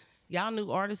 Do y'all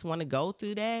new artists want to go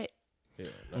through that? Yeah,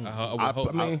 I would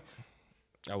hope not.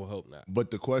 I would hope not.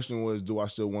 But the question was, do I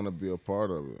still want to be a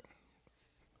part of it?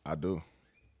 I do.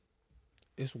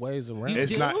 It's ways around.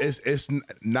 It's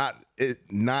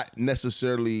not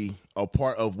necessarily a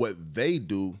part of what they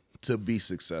do to be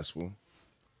successful,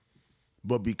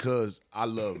 but because I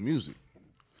love music.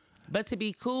 But to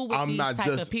be cool with these type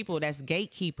of people, that's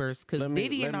gatekeepers, because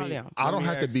Diddy and all them. I don't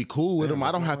have to be cool with them.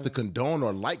 I don't have to condone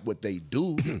or like what they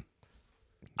do.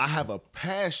 I have a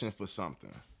passion for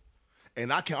something.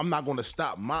 And I'm not going to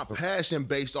stop my passion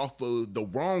based off of the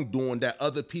wrongdoing that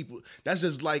other people, that's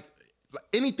just like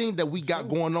anything that we got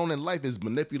going on in life is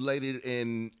manipulated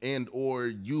and or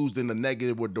used in a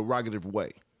negative or derogative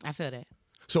way. I feel that.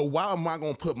 So why am I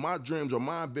going to put my dreams or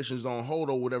my ambitions on hold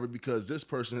or whatever because this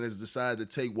person has decided to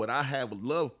take what I have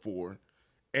love for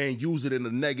and use it in a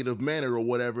negative manner or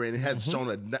whatever and it has shown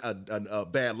a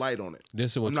bad light on it?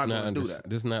 This is what I'm not going to do that.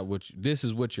 This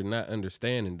is what you're not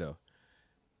understanding though.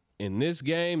 In this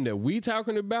game that we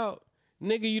talking about,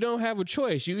 nigga, you don't have a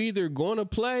choice. You either going to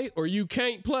play or you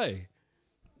can't play.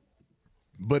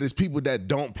 But it's people that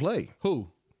don't play. Who?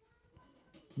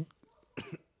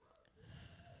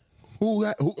 Who?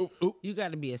 You got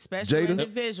to be a special Jada?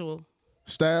 individual.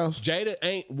 Styles? Jada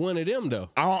ain't one of them though.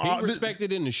 He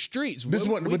respected in the streets. We're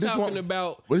talking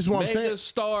about mega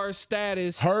star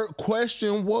status. Her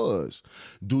question was,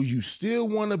 do you still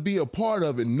want to be a part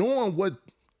of it, knowing what?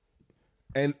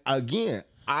 And again,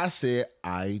 I said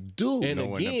I do. And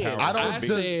again,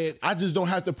 I just don't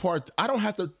have to I don't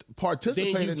have to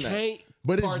participate then you in that. Can't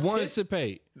but it's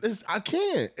participate. I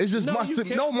can't. It's just my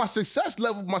success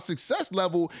level. My success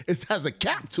level has a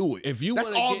cap to it.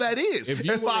 That's all that is.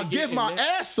 If I give my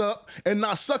ass up and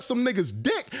not suck some nigga's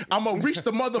dick, I'm gonna reach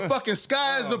the motherfucking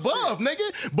skies above,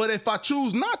 nigga. But if I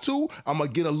choose not to, I'm gonna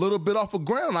get a little bit off the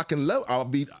ground. I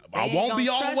won't be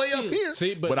all the way up here.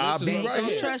 See, but I'll be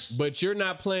right here. But you're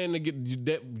not playing to get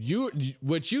that.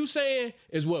 What you saying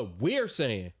is what we're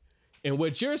saying. And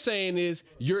what you're saying is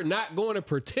you're not going to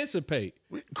participate.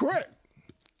 Correct.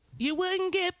 You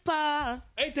wouldn't get far.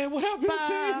 Ain't that what I've been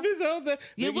saying this whole time?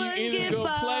 You wouldn't either go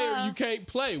play or you can't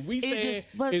play. We saying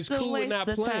it's cool with not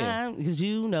playing. Because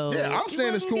Yeah, I'm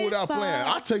saying it's cool without playing.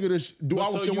 I take it as, do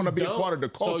I still want to be a part of the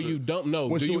culture? So you don't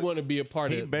know. Do you want to be a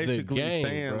part of the game? He's basically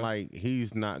saying like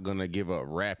he's not going to give up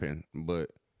rapping, but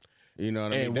you know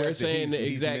what I mean? And we're saying the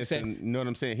exact same. You know what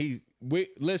I'm saying?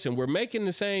 Listen, we're making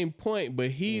the same point,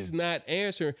 but he's not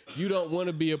answering. You don't want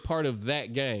to be a part of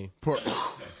that game.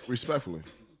 Respectfully.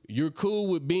 You're cool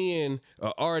with being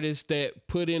an artist that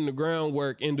put in the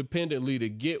groundwork independently to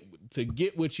get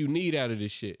what you need out of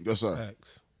this shit. Yes, sir.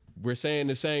 We're saying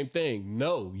the same thing.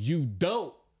 No, you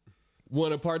don't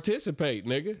want to participate,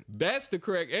 nigga. That's the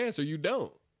correct answer. You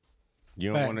don't.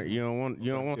 You don't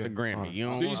want the Grammy.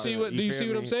 Do you see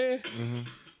what I'm saying? Mm-hmm.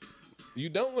 You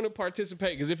don't want to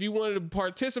participate because if you wanted to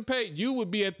participate, you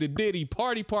would be at the Diddy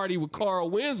party with Carl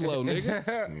Winslow, nigga.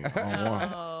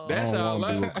 That's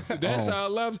our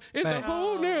love. It's a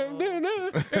whole no.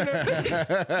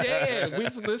 Yeah,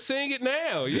 let's sing it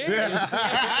now. Yeah.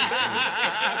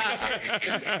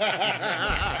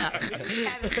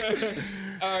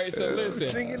 All right, so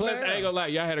listen. Plus, I ain't gonna lie,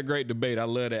 y'all had a great debate. I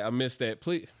love that. I missed that.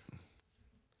 Please,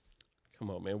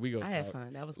 come on, man. I had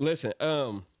fun. That was good. Listen.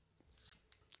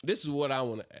 This is what I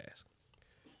want to ask.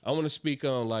 I want to speak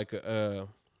on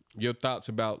your thoughts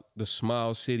about the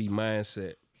small city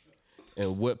mindset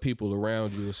and what people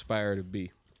around you aspire to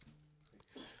be.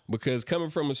 Because coming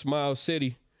from a small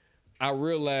city, I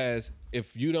realize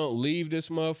if you don't leave this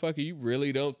motherfucker, you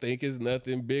really don't think it's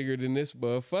nothing bigger than this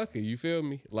motherfucker. You feel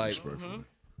me? Like,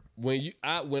 when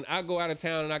I go out of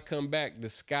town and I come back, the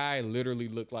sky literally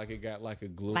looked like it got like a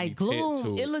gloomy Like tint gloom.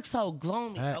 to It it. looks so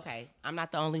gloomy. Okay, I'm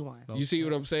not the only one. You see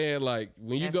what I'm saying? Like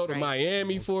when you That's go to great.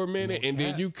 Miami for a minute and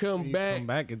then you come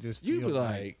back, it just you feel be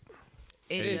like,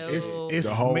 it's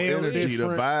The whole smell energy, the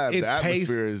different. vibe, It the atmosphere tastes-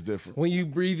 is different. When you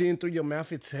breathe in through your mouth,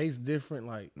 it tastes different.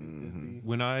 Like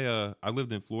When I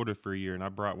lived in Florida for a year, and I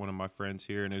brought one of my friends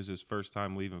here, and it was his first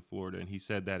time leaving Florida, and he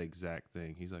said that exact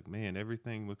thing. He's like, "Man,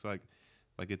 everything looks like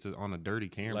it's on a dirty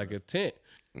camera, like a tent."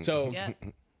 So Yeah.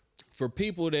 for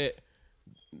people that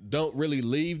don't really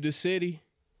leave the city,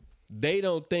 they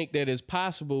don't think that it's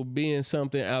possible being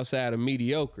something outside of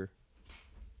mediocre.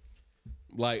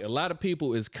 Like a lot of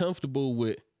people is comfortable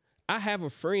with, I have a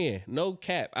friend, no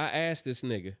cap. I asked this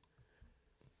nigga,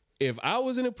 if I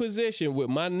was in a position with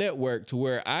my network to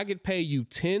where I could pay you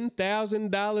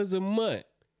 $10,000 a month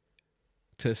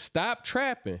to stop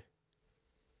trapping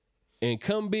and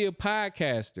come be a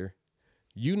podcaster,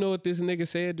 you know what this nigga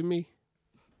said to me?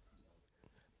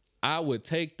 I would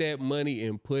take that money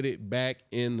and put it back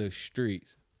in the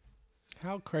streets.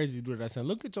 how crazy do that sound?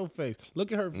 Look at your face.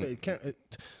 Look at her face.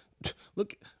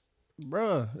 Look,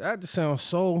 bruh, that just sounds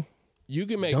so. You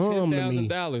can make dumb to me.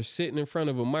 $10,000 sitting in front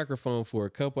of a microphone for a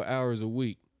couple hours a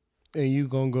week. And you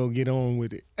gonna go get on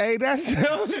with it. Hey, that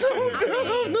sounds so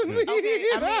dumb to me. Okay,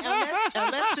 I mean,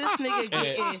 unless this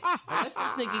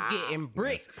nigga getting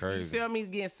bricks, you crazy. feel me?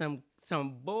 Getting some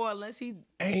boy, unless he.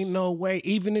 Ain't no way.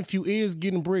 Even if you is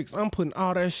getting bricks, I'm putting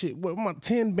all that shit. What, my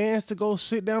 10 bands to go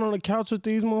sit down on the couch with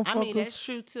these motherfuckers? I mean, that's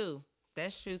true too.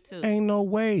 That's true too. Ain't no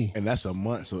way. And that's a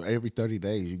month, so every 30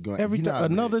 days you're going.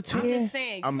 Another I'm 10. just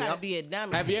saying, you gotta be a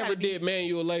dummy. Have you ever did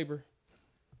manual labor?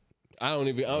 I don't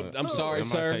even. I'm sorry, I'm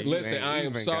about to sir. say, you Listen, ain't- I you am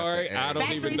ain't got sorry. the I don't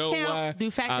Factories even know count? why.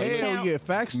 Do factories Hell count? yeah,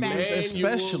 facts Manual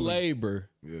especially. labor.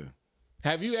 Yeah.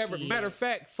 Have you ever? Shit. Matter of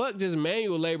fact, fuck just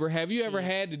manual labor. Have you ever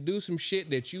had to do some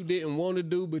shit that you didn't want to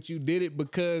do, but you did it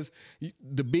because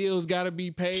the bills got to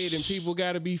be paid and people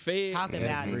got to be fed? Talk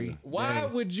about it. Why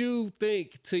would you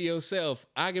think to yourself,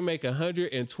 I can make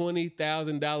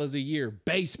 $120,000 a year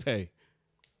base pay?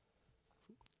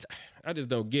 I just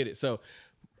don't get it. So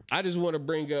I just want to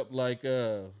bring up like,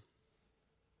 I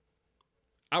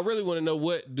really want to know,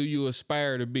 what do you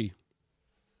aspire to be?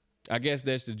 I guess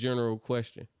that's the general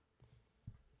question.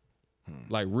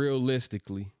 Like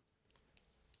realistically.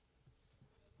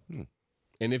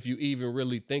 And if you even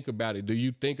really think about it, do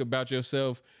you think about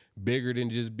yourself bigger than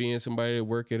just being somebody that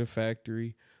work at a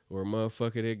factory or a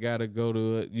motherfucker that gotta go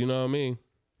to a, you know what I mean?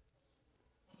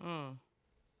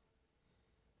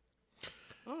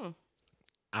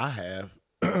 I have.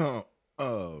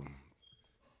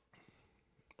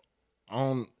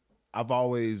 I've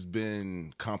always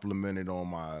been complimented on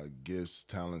my gifts,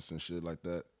 talents, and shit like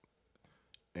that.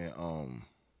 And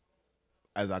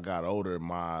as I got older,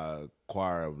 my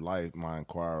inquiry of life,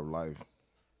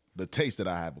 the taste that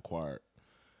I have acquired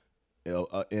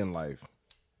in life,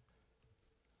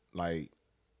 like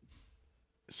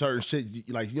certain shit,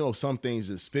 like, you know, some things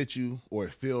just fit you or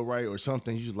it feel right, or some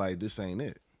things you just like, this ain't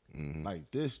it. Like,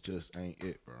 this just ain't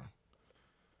it, bro.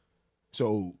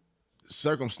 So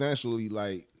circumstantially,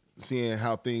 like, seeing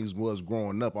how things was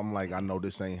growing up, I'm like, I know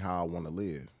this ain't how I want to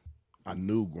live. I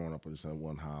knew growing up this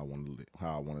wasn't how I wanted to live,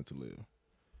 how I wanted to live.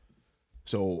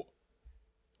 So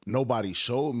nobody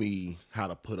showed me how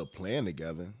to put a plan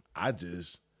together. I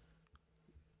just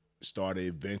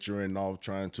started venturing off,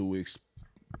 trying to you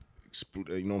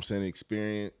know what I'm saying,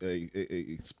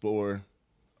 explore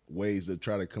ways to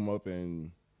try to come up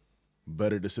and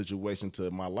better the situation to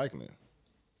my liking.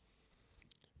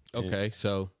 Okay,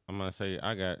 so I'm gonna say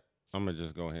I'm gonna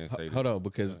just go ahead and say hold on,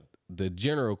 because the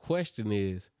general question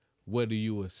is, what do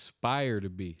you aspire to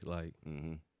be? Like,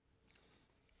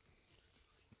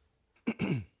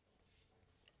 I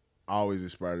always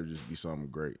aspired to just be something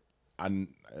great.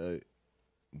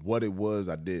 What it was,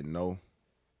 I didn't know.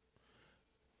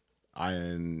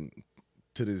 And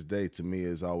to this day, to me,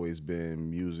 it's always been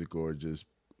music or just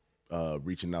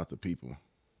reaching out to people.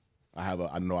 I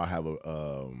know I have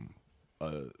a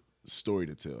story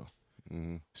to tell.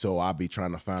 So I'll be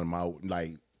trying to find my,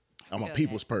 like, I'm a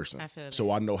people's person.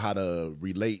 So I know how to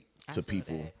relate to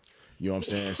people. You know what I'm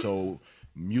saying? So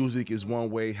music is one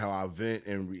way how I vent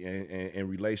in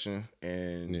relation,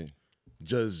 and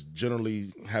just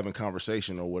generally having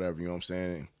conversation or whatever, you know what I'm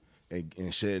saying?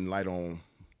 And shedding light on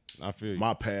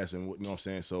my past and what, you know what I'm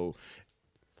saying? So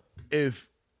if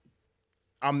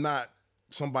I'm not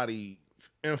somebody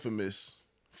famous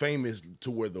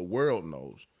to where the world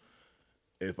knows,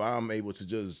 if I'm able to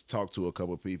just talk to a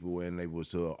couple of people and able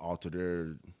to alter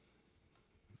their,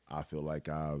 I feel like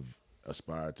I've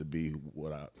aspired to be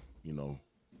what I, you know,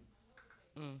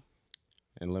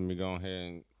 And let me go ahead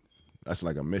and That's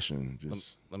like a mission.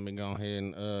 Just let me go ahead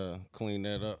and clean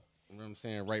that up. You know what I'm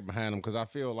saying? Right behind him, because I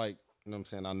feel like, you know what I'm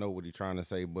saying, I know what he's trying to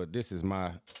say, but this is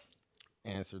my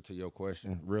answer to your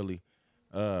question, really.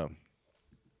 I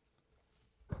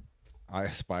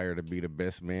aspire to be the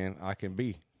best man I can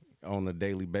be on a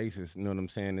daily basis. You know what I'm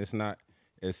saying? It's not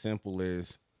as simple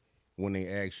as when they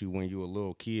ask you when you a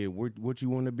little kid, what you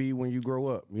want to be when you grow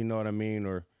up. You know what I mean?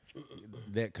 Or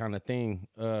that kind of thing.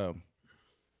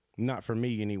 Not for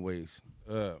me anyways.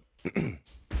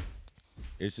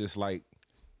 It's just like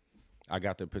I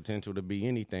got the potential to be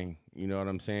anything. You know what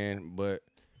I'm saying? But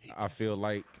I feel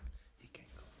like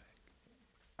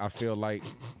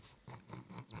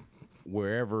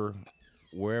wherever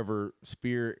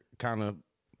spirit kind of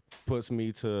puts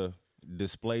me to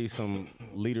display some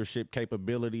leadership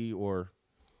capability, or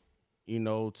you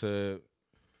know what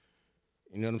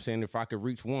I'm saying, if I could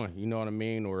reach one, you know what I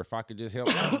mean, or if I could just help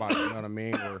somebody, you know what I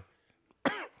mean, or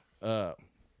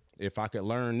if I could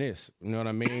learn this, you know what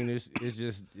I mean,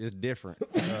 it's different.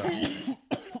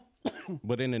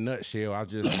 But in a nutshell, I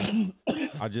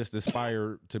just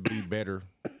aspire to be better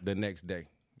the next day.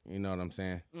 You know what I'm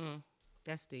saying?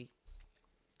 That's deep.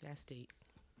 That's deep.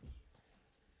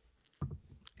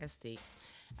 That's deep.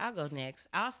 I'll go next.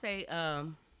 I'll say, I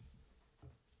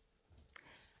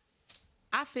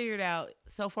figured out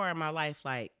so far in my life,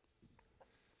 like,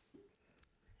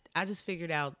 I just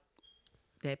figured out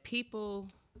that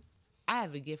I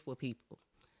have a gift with people.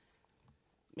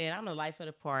 Man, I'm the life of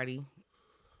the party.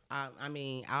 I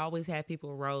mean, I always have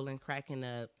people rolling, cracking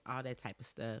up, all that type of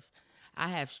stuff. I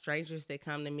have strangers that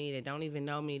come to me that don't even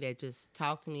know me, that just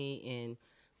talk to me and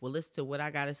will listen to what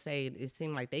I got to say. It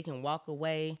seems like they can walk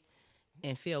away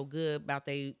and feel good about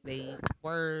they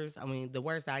words. I mean, the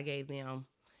words that I gave them.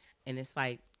 And it's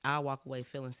like, I walk away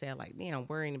feeling sad, like, damn, I'm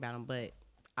worrying about them. But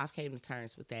I've came to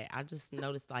terms with that. I just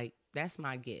noticed, like, that's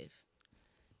my gift.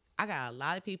 I got a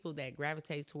lot of people that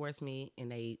gravitate towards me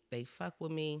and they fuck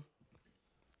with me.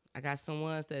 I got some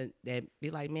ones that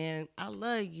be like, man, I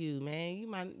love you, man. You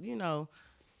might,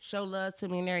 show love to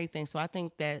me and everything. So I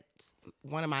think that's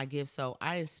one of my gifts. So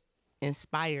I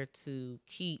inspire to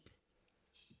keep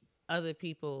other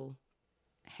people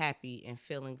happy and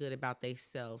feeling good about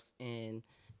themselves and,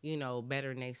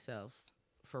 bettering themselves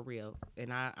for real.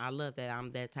 And I love that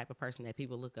I'm that type of person that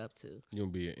people look up to. You'll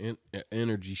be an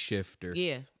energy shifter.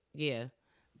 Yeah.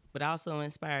 But also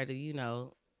inspired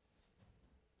to,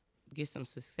 get some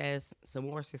success, some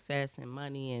more success and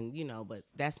money and, but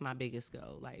that's my biggest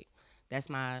goal. Like, that's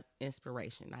my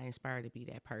inspiration. I inspire to be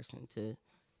that person to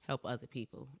help other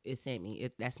people. It's in me.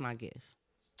 That's my gift.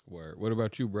 Word. What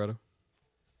about you, brother?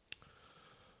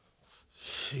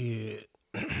 Shit.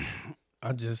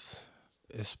 I just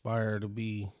aspire to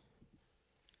be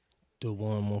the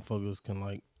one motherfuckers can,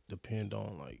 like, depend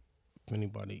on. Like, if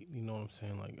anybody, you know what I'm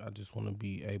saying? Like, I just want to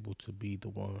be able to be the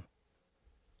one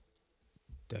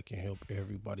that can help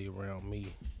everybody around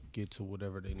me get to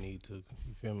whatever they need to.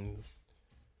 You feel me?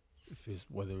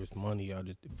 Whether it's money,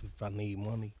 if I need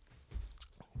money,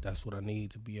 that's what I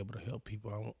need to be able to help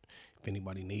people. If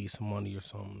anybody needs some money or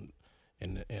something,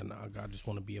 and I just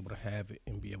want to be able to have it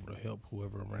and be able to help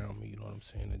whoever around me. You know what I'm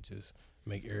saying? And just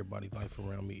make everybody's life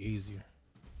around me easier.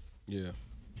 Yeah.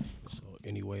 So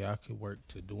any way I could work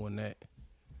to doing that,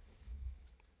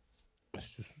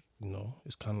 it's just,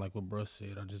 it's kind of like what Bruce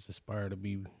said. I just aspire to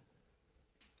be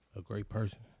a great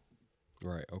person.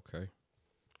 Right. Okay.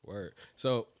 Word.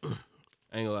 So, I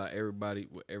ain't gonna lie, everybody,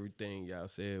 with everything y'all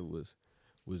said was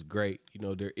great.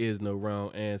 There is no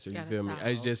wrong answer. You feel me?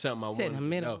 It's just something I wanted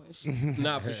to know.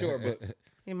 Not for sure, but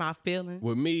in my feelings.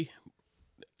 With me,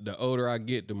 the older I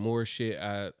get, the more shit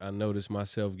I notice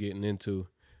myself getting into.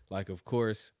 Like, of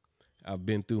course, I've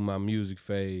been through my music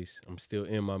phase. I'm still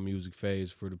in my music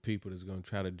phase for the people that's gonna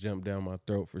try to jump down my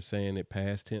throat for saying it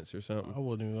past tense or something. I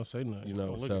wasn't even gonna say nothing.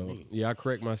 So yeah, I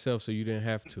correct myself so you didn't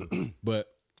have to. But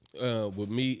with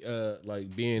me,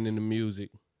 like being in the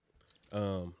music,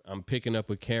 I'm picking up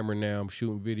a camera now. I'm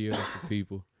shooting videos for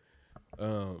people.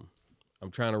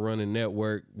 I'm trying to run a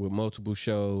network with multiple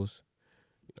shows.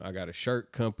 I got a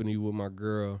shirt company with my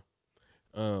girl.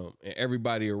 And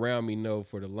everybody around me know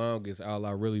for the longest, all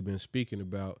I really been speaking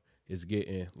about is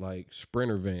getting like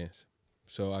Sprinter vans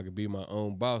so I could be my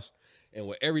own boss. And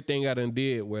with everything I done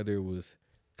did, whether it was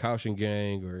Caution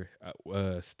Gang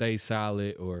or Stay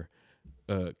Solid or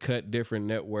Cut Different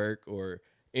Network or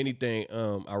anything,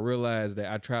 I realized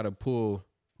that I try to pull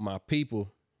my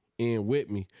people in with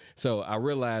me. So I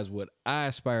realized what I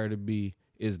aspire to be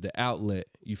is the outlet.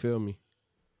 You feel me?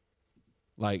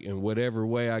 Like, in whatever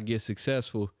way I get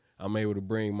successful, I'm able to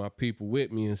bring my people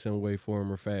with me in some way,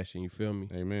 form, or fashion. You feel me?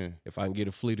 Amen. If I can get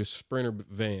a fleet of Sprinter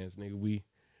vans, nigga,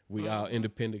 we all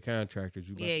independent contractors.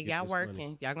 You about Yeah, to get y'all this working.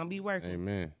 money. Y'all gonna be working.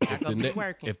 Amen. Y'all gonna be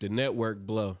working. If the network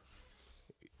blow,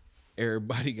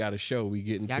 everybody got a show. We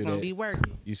getting Y'all to gonna that. be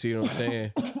working. You see what I'm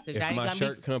saying? y'all ain't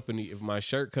if my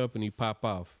shirt company pop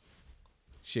off,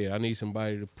 shit, I need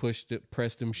somebody to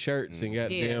press them shirts and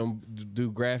goddamn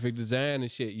do graphic design and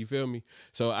shit. You feel me?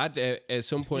 So at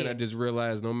some point I just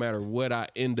realized no matter what I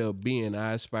end up being,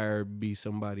 I aspire to be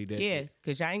somebody that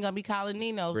because y'all ain't gonna be calling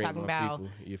Nino bring talking my about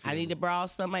people. I need to borrow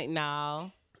somebody.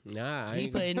 No. Nah, I he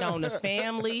ain't putting on the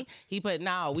family.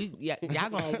 Y'all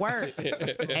gonna work.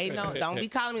 Ain't don't be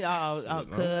calling me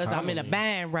cause I'm in a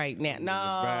bind right now.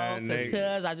 No,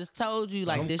 cause I just told you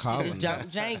like this shit is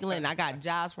jangling. I got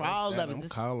jobs for all of us.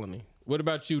 Colony. What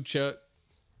about you, Chuck?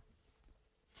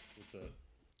 What's up?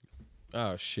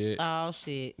 Oh shit.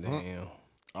 Damn.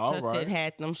 All Chuck right. that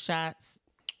had them shots.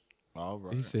 All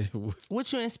right. He said,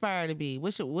 What you inspired to be?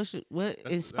 What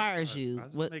inspires you? I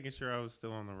was What making sure I was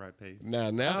still on the right page. now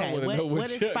okay, I want to know what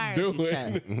Chuck inspires you,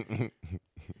 doing.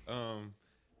 Chuck?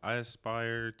 I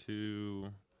aspire to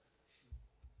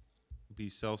be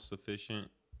self-sufficient.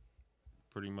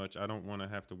 Pretty much, I don't want to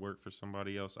have to work for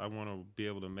somebody else. I want to be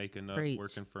able to make enough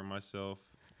working for myself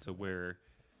to where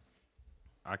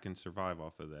I can survive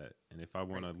off of that. And if I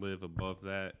want to live above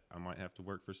that, I might have to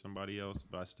work for somebody else,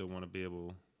 but I still want to be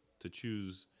able to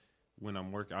choose when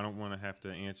I'm working. I don't want to have to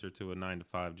answer to a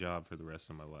 9-to-5 job for the rest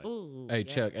of my life. Ooh, Hey,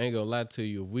 Chuck, I ain't gonna lie to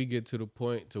you. If we get to the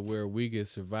point to where we can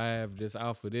survive just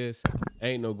off of this,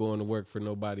 ain't no going to work for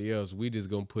nobody else. We just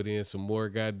gonna put in some more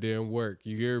goddamn work.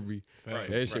 You hear me?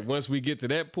 That shit. Once we get to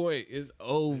that point, it's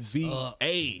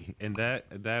OVA. And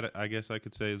that I guess I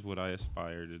could say is what I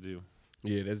aspire to do.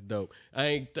 Yeah, that's dope.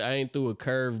 I ain't threw a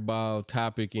curveball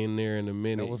topic in there in a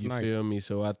minute. You feel me?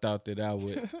 So I thought that I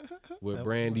would, with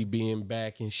Brandy being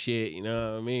back and shit, you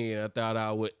know what I mean? I thought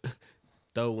I would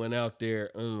throw one out there.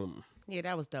 Yeah,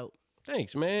 that was dope.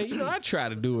 Thanks, man. You know, I try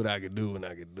to do what I could do when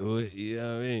I could do it. You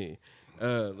know what I mean?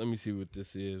 Let me see what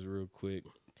this is real quick.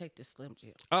 Take the Slim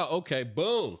Jim. Oh, okay.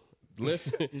 Boom.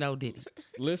 Listen. No Diddy.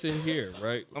 Listen here,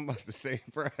 right? I'm about to say,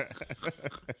 bro. Hey,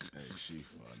 she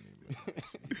funny, man.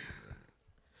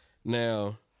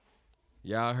 Now,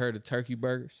 y'all heard of turkey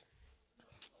burgers?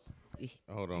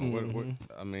 Hold on. What?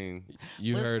 I mean,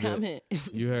 You What's heard coming?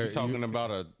 You heard talking about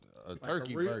a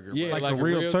turkey burger. Yeah, Like a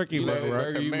real turkey you know, burger, right?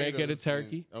 burger you make at a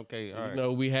turkey. Okay, all right. You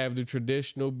know, we have the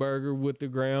traditional burger with the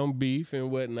ground beef and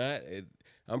whatnot.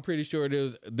 I'm pretty sure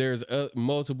there's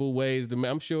multiple ways to.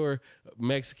 I'm sure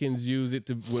Mexicans use it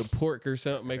with pork or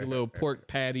something, make a little pork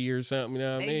patty or something. You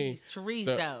know what I mean?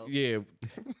 Chorizo. So, yeah.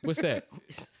 What's that?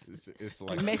 It's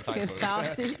like Mexican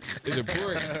sausage. It's a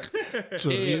pork.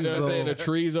 Yeah, you know what I'm saying? A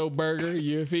chorizo burger.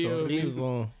 You feel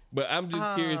me? But I'm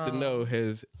just curious to know: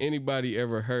 has anybody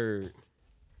ever heard?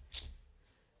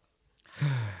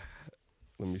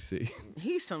 Let me see.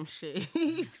 He's some shit.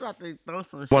 He's about to throw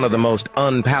some shit. One of the most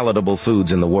unpalatable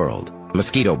foods in the world,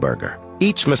 mosquito burger.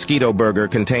 Each mosquito burger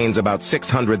contains about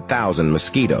 600,000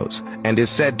 mosquitoes and is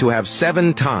said to have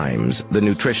 7 times the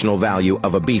nutritional value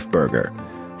of a beef burger.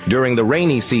 During the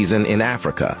rainy season in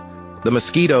Africa, the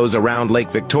mosquitoes around Lake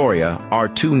Victoria are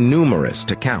too numerous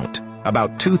to count.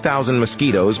 About 2,000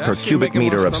 mosquitoes per cubic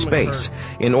meter of space.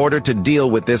 In order to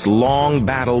deal with this long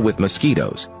battle with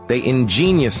mosquitoes, they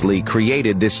ingeniously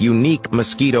created this unique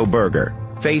mosquito burger.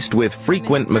 Faced with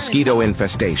frequent mosquito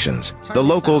infestations, the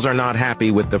locals are not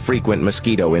happy with the frequent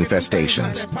mosquito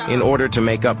infestations. In order to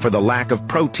make up for the lack of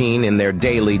protein in their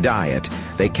daily diet,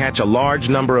 they catch a large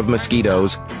number of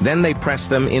mosquitoes, then they press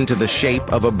them into the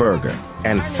shape of a burger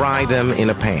and fry them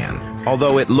in a pan.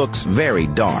 Although it looks very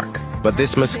dark, but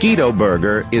this mosquito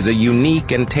burger is a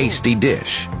unique and tasty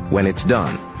dish when it's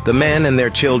done. The men and their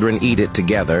children eat it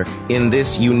together in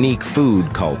this unique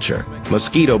food culture.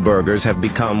 Mosquito burgers have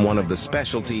become one of the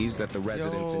specialties that the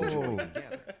residents enjoy.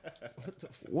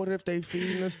 What if they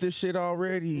feeding us this shit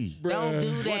already? Don't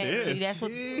do that. See, that's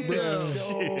what.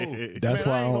 That's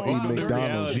why I don't eat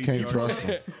McDonald's. You can't trust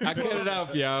them. I cut it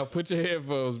off, y'all. Put your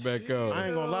headphones back on. I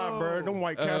ain't gonna lie, bro. Them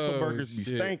White Castle burgers be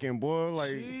stinking, boy.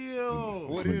 Like,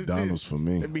 It's what is McDonald's this? for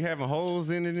me. They be having holes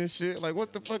in it and shit. Like,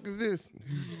 what the fuck is this?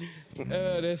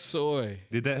 That's soy.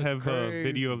 Did that have a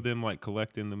video of them like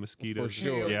collecting the mosquitoes? For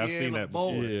sure. Yeah, I've seen that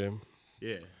before. Yeah.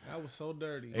 Yeah. That was so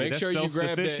dirty. Hey, Make that's sure you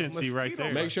grab that self-sufficiency right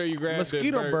there. Make sure you grab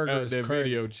Mosquito that, burger is that crazy.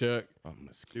 video, Chuck.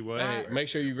 Do what? Hey, make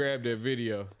sure you grab that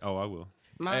video. Oh, I will.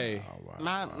 My Hey.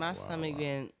 my stomach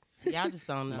been Y'all just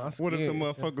don't know. What if one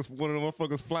of the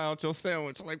motherfuckers fly out your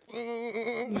sandwich like?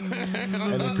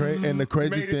 And the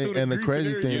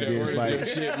crazy thing is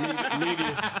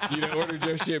like you done ordered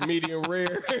your shit medium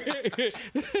rare.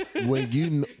 when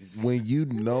you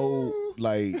know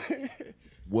like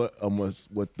what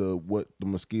the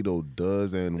mosquito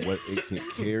does and what it can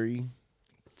carry.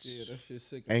 Yeah, that shit's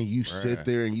sick. And you sit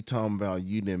there and you talking about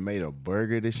you done made a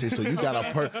burger, this shit. So you got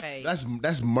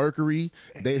that's mercury.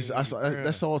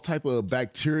 That's all type of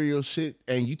bacterial shit.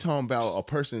 And you talking about a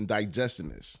person digesting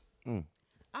this. I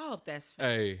hope that's fake.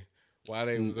 Hey, why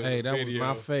they was in Hey, the that video, was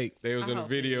not fake. They was in the hope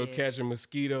video it is. catching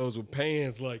mosquitoes with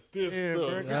pans like this.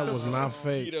 Look. That was not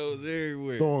fake. Mosquitoes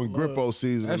everywhere. Throwing Grippo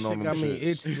seasoning That on shit them got me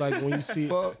shits. itchy. Like when you see,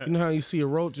 you know how you see a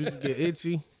roach, you just get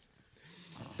itchy.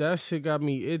 That shit got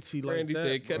me itchy. Like Randy that,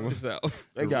 said, "Cut this out."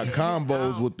 They got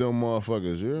combos with them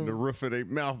motherfuckers, yeah. The roof of their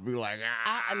mouth be like,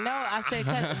 I said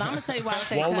cut. I'm gonna tell you why I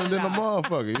say Swollen cut than it a off.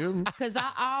 motherfucker, you hear me? Cause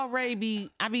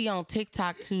I be on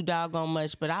TikTok too doggone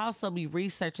much, but I also be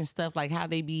researching stuff like how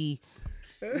they be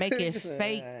making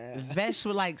fake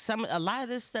vegetable, like a lot of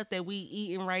this stuff that we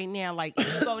eating right now. Like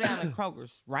if you go down to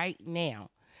Kroger's right now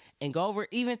and go over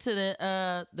even to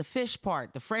the fish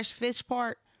part, the fresh fish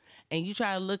part, and you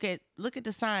try to look at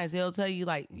the signs, they'll tell you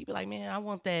like you be like, man, I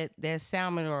want that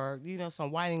salmon or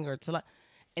some whiting or tilapia,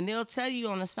 and they'll tell you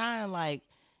on the sign like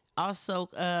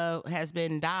also has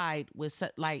been dyed with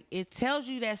like it tells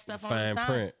you that stuff on the Fine sign.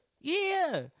 print.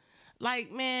 Yeah,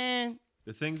 like man.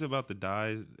 The things about the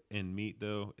dyes in meat,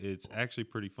 though, it's actually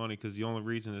pretty funny because the only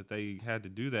reason that they had to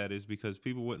do that is because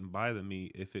people wouldn't buy the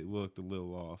meat if it looked a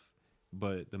little off.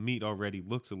 But the meat already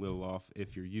looks a little off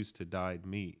if you're used to dyed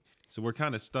meat. So we're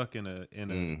kind of stuck in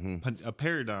a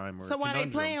paradigm. Or So why conundrum.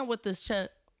 they playing with this, Chuck?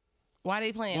 Why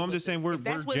they playing? Well, I'm with just saying it? we're If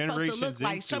that's what it's supposed generations to look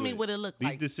like. into Show me it. what it look These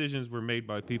like. decisions were made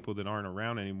by people that aren't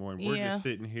around anymore, and we're Yeah. just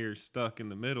sitting here stuck in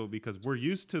the middle because we're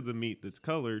used to the meat that's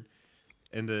colored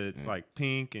and it's like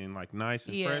pink and like nice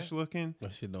and fresh looking.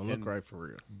 That shit don't look right for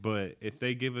real. But if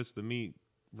they give us the meat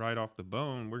right off the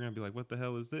bone, we're gonna be like, what the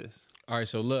hell is this? All right,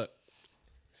 so look,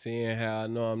 seeing how I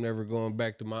know I'm never going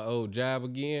back to my old job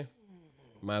again,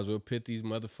 might as well put these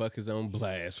motherfuckers on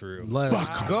blast real. Let's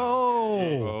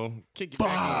go. Kick it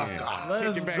back in.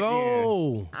 Let's Kick it back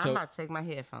go. I'm about to take my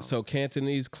headphones. So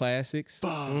Cantonese Classics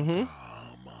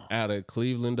out of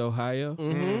Cleveland, Ohio.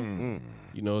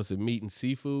 You know, it's a meat and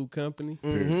seafood company.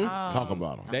 Talk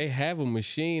about them. They have a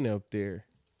machine up there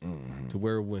to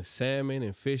where when salmon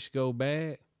and fish go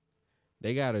bad,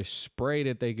 they got a spray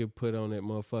that they could put on that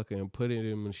motherfucker and put it in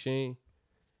the machine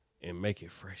and make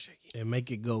it fresh again. And make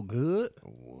it go good.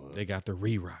 They got the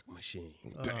re-rock machine.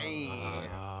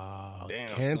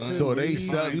 Canton, So they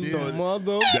sell you these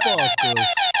motherfuckers.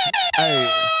 Hey,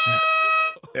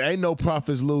 ain't no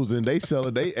profits losing. They sell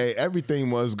it. Hey, everything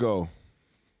must go.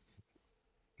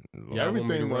 Y'all want me to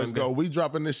Everything run must go. down- We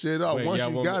dropping this shit off. Wait, Once y'all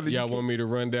you want got me, it, y'all want me to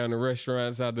run down the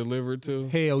restaurants I deliver to?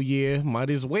 Hell yeah, might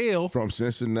as well. from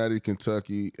Cincinnati,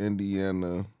 Kentucky,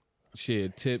 Indiana,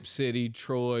 Shit, Tip City,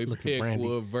 Troy, Look at Brandy.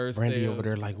 Pickwood, Versailles. Brandy over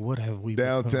there, like, what have we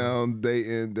become? downtown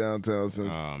Dayton, downtown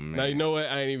Cincinnati. Oh man. Now you know what?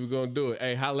 I ain't even gonna do it.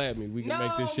 Hey, holla at me. We can No,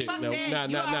 make this shit. fuck No, that.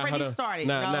 You hold already on. started.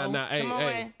 Nah. No, Hey, come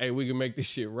on. hey, we can make this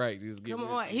shit right. Just get Come rid-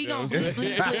 on, he you know gonna what I'm bleep,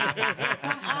 saying? bleep, bleep.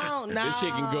 Come on, no. This shit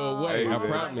can go away. Hey, I man.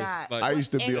 promise. God. Like, I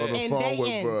used to be on the phone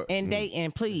with bro. And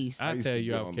dating, please. I used tell to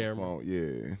you be off on the camera. phone,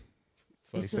 yeah.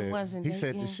 He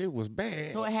said the shit was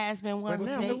bad. So it has been one But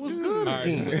now day. it was good All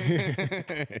again.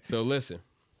 right, so listen.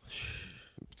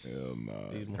 Hell no.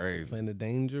 These crazy. Playing the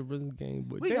dangerous game.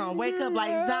 But We gonna wake up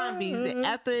like zombies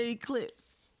after the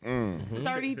eclipse.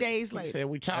 30 days later. Said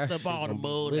we chopped up all the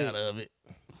mold out of it.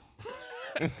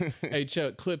 Hey,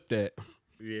 Chuck, clip that.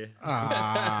 Yeah.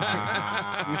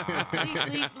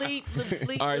 Bleep, bleep, bleep,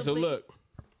 bleep, All right, so bleep. look.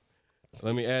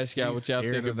 Let me ask y'all what y'all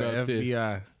Scared think of the about this.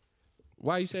 FBI.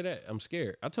 Why you say that? I'm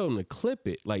scared. I told him to clip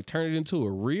it, like turn it into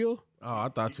a reel. Oh, I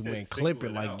thought you meant clip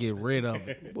it, like get rid of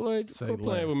it. Boy, Say quit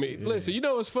playing with me. less. Yeah. Listen, you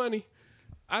know what's funny?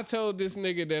 I told this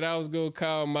nigga that I was gonna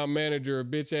call my manager a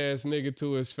bitch ass nigga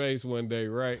to his face one day,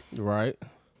 right? Right,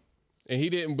 And he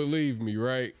didn't believe me,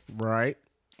 right? right,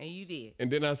 And you did. And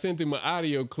then I sent him an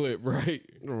audio clip, right?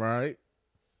 right.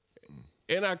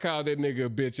 And I called that nigga a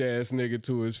bitch ass nigga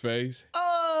to his face.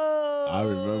 Oh. I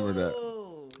remember that.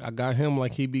 I got him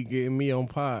like he be getting me on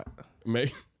pot.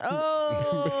 Make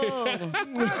Oh.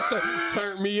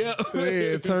 turned me up. Yeah,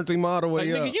 it turned him all the Like,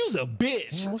 way up. nigga, you's a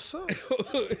bitch. What's up?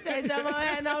 Said y'all don't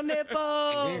have no nipples.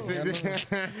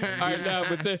 All right, now,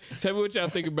 but tell me what y'all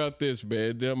think about this,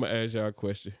 man. Then I'm gonna ask y'all a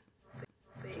question.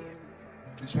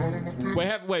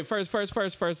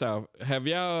 First off, have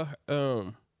y'all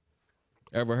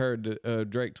ever heard the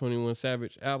Drake 21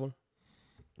 Savage album?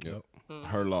 Yep.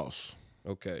 Her loss.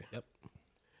 Okay. Yep.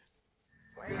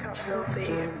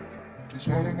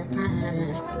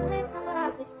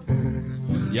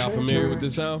 Y'all familiar with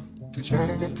this sound?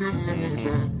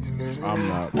 I'm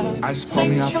not. I just pulled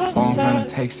me off the phone trying to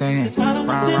take stands. Round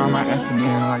around my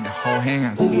afternoon like the whole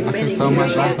hands. I said so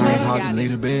much last night it's hard to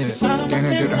leave the bed. Then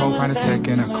I did the whole kind of tech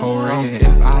in a cold red.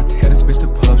 If I tell this bitch to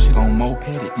pull up, she gon' moped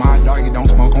it. My dog, you don't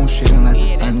smoke on shit unless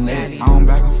it's unleaded. I don't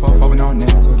back and forth over no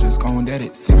net, so just gon' dead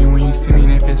it. See me when you see me,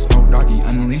 and if it's smoke, doggy,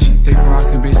 unleash it. Thick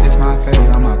rockin' bitch, this my fade,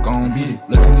 I'ma gon' beat it.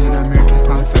 Looking in the mirror, kiss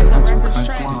my face, I'm too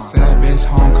confident. Send that bitch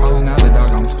home, call another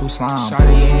dog, I'm too slime.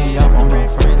 Shawty up on her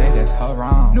first day, that's her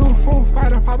rhyme. New full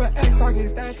fighter, pop an X like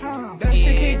it's that time. That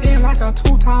shit kicked in like a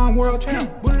 2-time world champ.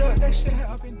 But look, that shit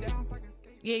up and down like a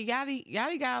skate. Yeah,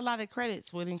 Yachty got a lot of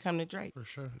credits when it come to Drake. For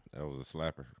sure. That was a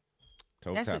slapper.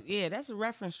 That's a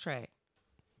reference track.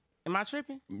 Am I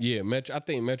tripping? Yeah, I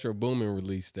think Metro Boomin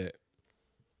released that.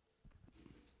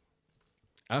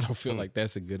 I don't feel like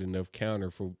that's a good enough counter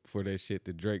for that shit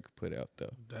that Drake put out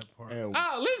though. That part.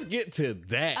 Let's get to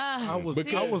that. I was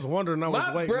wondering. I was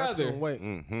my waiting. brother, I couldn't wait.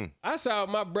 I saw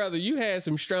my brother. You had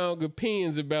some strong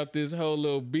opinions about this whole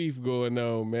little beef going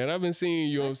on, man. I've been seeing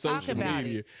you on social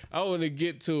media. I want to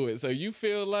get to it. So you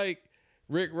feel like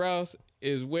Rick Ross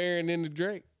is wearing into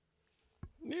Drake?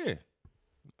 Yeah,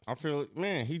 I feel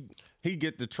man. He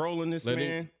get the trolling this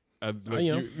man. I am. Go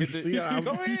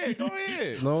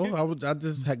ahead. No, I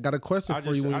just got a question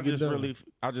for you when you get done.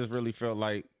 I just really felt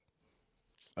like,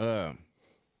 when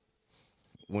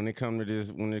it come to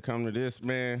this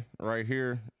man right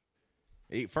here,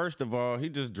 first of all, he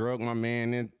just drugged my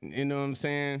man in, you know what I'm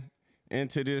saying,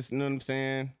 into this, you know what I'm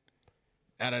saying,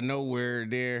 out of nowhere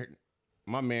there,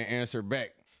 my man answered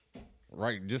back,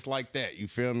 right, just like that, you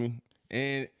feel me?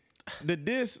 And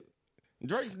Drake's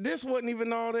diss wasn't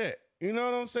even all that. You know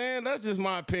what I'm saying? That's just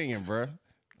my opinion, bro.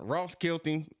 Ross killed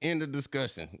him. End of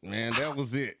discussion, man. That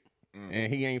was it.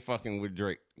 And he ain't fucking with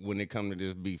Drake when it come to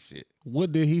this beef shit.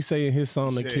 What did he say in his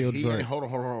song that killed Drake? Hold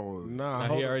on.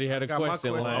 Nah, he already had a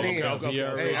question.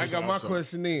 Hey, I got my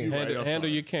question in.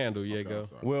 Handle your candle. Yeah, go.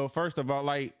 Well, first of all,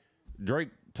 like Drake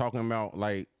talking about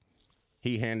like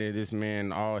he handed this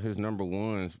man all his number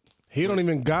ones. He don't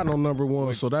even got no number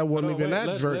one, so that wasn't even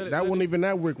that Drake. That wasn't even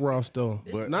that Rick Ross though.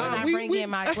 But nah, bring in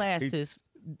my glasses.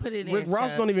 Put it in. Rick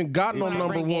Ross don't even got no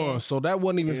number one, so that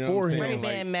wasn't even for him. Ray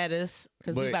Man met us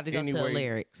because we about to go to the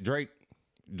lyrics. Drake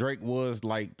was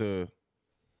like the,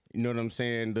 you know what I'm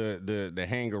saying, the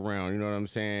hang around, you know what I'm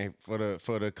saying, for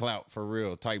the clout for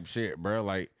real type shit, bro.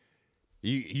 Like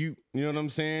you know what I'm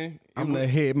saying. I'm the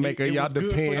head maker. Y'all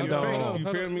depend on.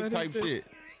 You feel me? Type shit.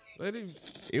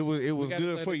 It was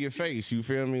good for your face. You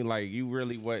feel me? Like you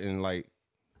really wasn't like.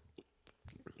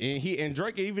 And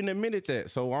Drake even admitted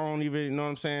that. So I don't even, you know what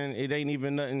I'm saying? It ain't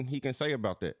even nothing he can say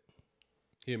about that.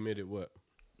 He admitted what?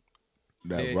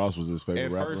 That Ross was his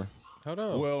favorite rapper. First, hold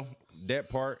on. Well, that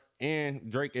part.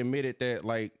 And Drake admitted that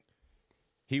like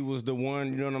he was the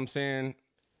one, you know what I'm saying?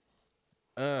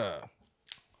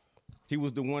 He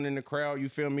was the one in the crowd, you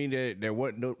feel me, that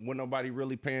wasn't nobody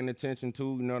really paying attention to,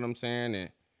 you know what I'm saying? And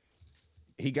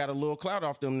he got a little clout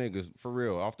off them niggas, for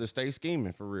real, off the stay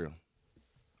scheming, for real.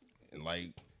 And like,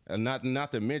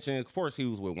 not to mention, of course, he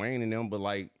was with Wayne and them, but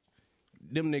like,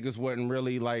 them niggas wasn't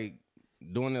really like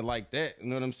doing it like that, you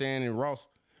know what I'm saying? And Ross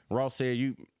said,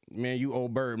 you owe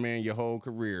Birdman your whole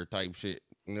career type shit,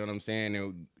 you know what I'm saying?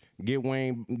 And give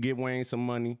Wayne some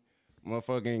money,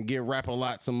 motherfucking give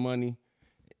Rap-A-Lot some money.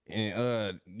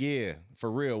 And yeah,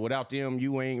 for real, without them,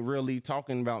 you ain't really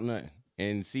talking about nothing.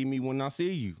 And see me when I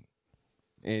see you.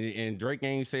 And Drake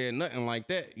ain't said nothing like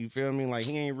that. You feel me? Like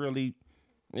he ain't really,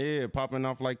 popping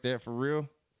off like that for real.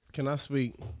 Can I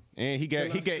speak? And he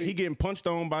getting punched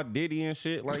on by Diddy and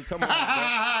shit. Like come on,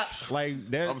 bro. Like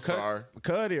that. I'm sorry.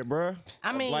 Cut it, bro.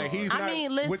 I mean, like he's not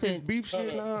listen, with this beef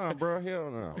shit. Nah, bro.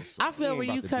 Hell no. I feel where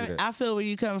you come. I feel where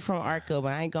you coming from, Arco.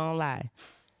 But I ain't gonna lie.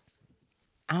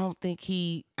 I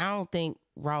don't think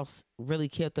Ross really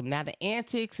killed him. Now the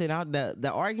antics and all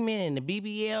the argument and the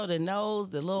BBL, the nose,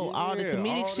 the little all the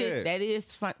comedic shit that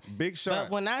is fun. Big shot.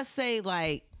 But when I say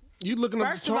like, you looking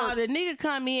first at of all, the nigga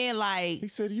come in like he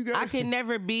said you got. I can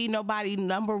never be nobody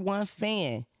number one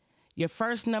fan. Your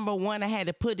first number one, I had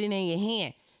to put it in your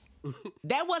hand.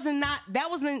 That wasn't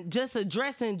just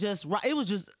addressing it was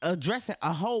just addressing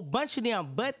a whole bunch of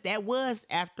them, but that was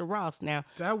after Ross. Now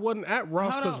that wasn't at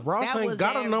Ross because Ross ain't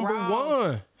got a number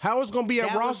one. How it's gonna be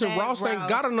at Ross and Ross ain't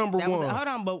got a number one? Hold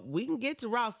on, but we can get to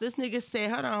Ross. This nigga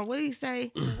said, hold on, what did he say?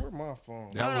 Where my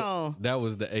phone? That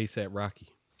was the ASAP Rocky.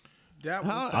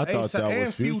 I thought that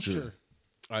was Future.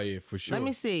 Oh yeah, for sure. Let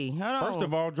me see. Hold on. First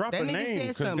of all, drop that a nigga name, said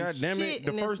because some goddamn shit it, the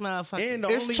in this first motherfucker. and the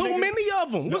It's only too nigga, many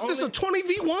of them. What's this, a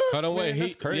 20v1? Hold on, wait. Man,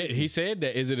 that's crazy. He said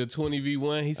that. Is it a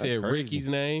 20v1? He said crazy. Ricky's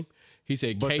name. He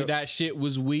said But K. the- Dot shit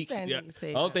was weak. That Yeah. nigga I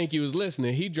said don't that. think he was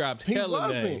listening. He dropped He hella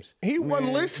wasn't. names. He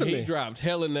wasn't listening. He dropped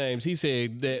hella names. He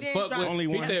said that didn't fuck drop- with. Only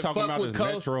He one said he's talking fuck about with is Cole.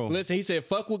 Metro. Listen, he said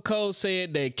fuck with Cole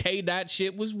said that K. Dot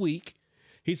shit was weak.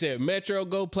 He said Metro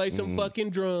go play some fucking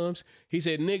drums. He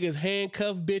said niggas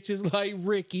handcuff bitches like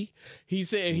Ricky. He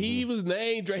said he was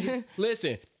named Drake.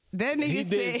 Listen. That He nigga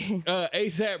did said.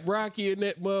 ASAP Rocky and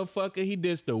that motherfucker. He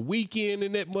did The Weeknd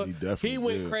and that He motherfucker. definitely He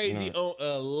went did. crazy on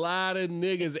a lot of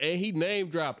niggas, and he name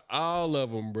dropped all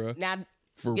of them, bro. Now,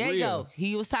 For there you real. go.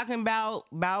 He was talking about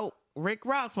Rick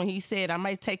Ross when he said, "I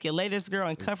might take your latest girl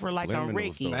and cuff her like I'm Subliminals,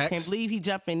 Ricky." though. Facts. Can't believe he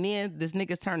jumping in. This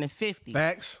nigga's turning 50.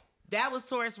 Facts. That was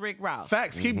towards Rick Ross.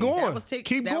 Facts. Keep That going. was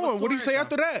Keep that was going. What do you towards say him.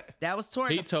 after that? That was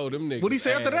towards He him. told them niggas. What'd he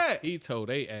say after ass. that? He told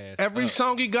they ass. Every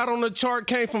song he got on the chart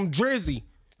came from Drizzy.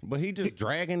 But he just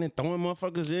dragging and throwing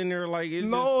motherfuckers in there like it's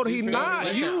No, just, he you feel not.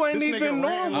 me? You ain't This nigga even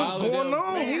knowing ran what's all of going them.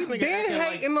 on. Man, He this nigga been acting like-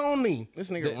 hating on me. This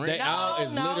nigga They ran. all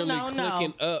is No, literally no.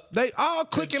 clicking up. They all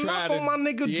clicking try up to- on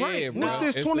my nigga yeah, Drake. bro. What's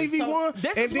this It's 20v1? So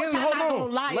this and is what then y'all not hold gonna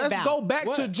on. lie Let's about. go back to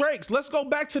What? Drake's. Let's go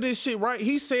back to this shit, right?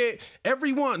 He said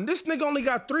everyone. This nigga only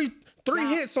got three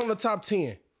hits on the top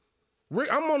 10.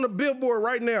 I'm on the Billboard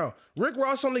right now. Rick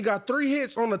Ross only got 3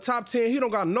 hits on the top 10. He don't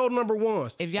got no number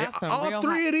ones. If y'all And some all real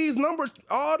 3 hot- of these numbers,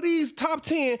 all these top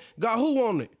 10 got who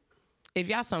on it? If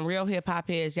y'all some real hip hop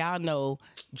heads, y'all know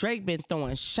Drake been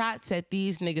throwing shots at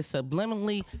these niggas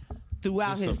subliminally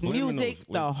throughout The his subliminals, music like-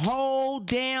 the whole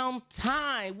damn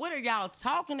time. What are y'all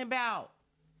talking about?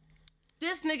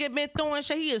 This nigga been throwing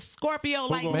shit. He is Scorpio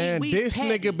like me. Man, We this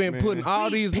petty. nigga been putting all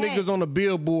We these petty. niggas on the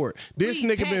Billboard. This We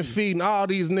nigga petty. been feeding all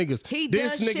these niggas. He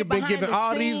This does nigga shit been behind giving the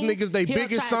all these scenes. niggas they He'll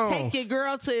biggest try to songs. take your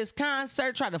girl to his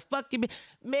concert, try to fuck you.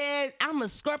 Man, I'm a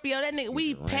Scorpio. That nigga,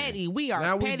 we petty. We are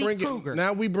Now we petty bringing Kruger.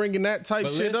 now we bringing that type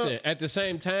But shit listen, up. at the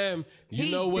same time, you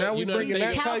He- know what? Now we you know the bringing thing-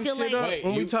 that type shit calculating. up Wait,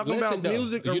 when we you- talking listen about though,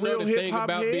 music. A you know real the hip thing hop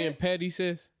about being head. petty,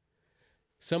 sis?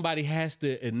 Somebody has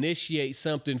to initiate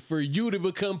something for you to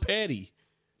become petty.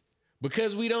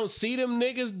 Because we don't see them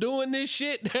niggas doing this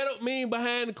shit, that don't mean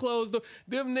behind the closed door.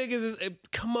 Them niggas is,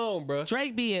 come on, bro.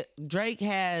 Drake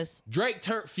has. Drake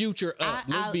turned Future up.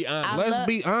 Let's be honest. Let's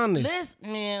be honest.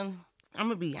 Listen, man, I'm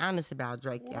gonna be honest about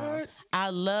Drake, y'all. I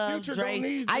love Future don't Drake.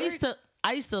 need I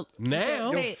used to.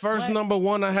 Now? say- First what? number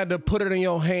one, I had to put it in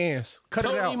your hands. Cut it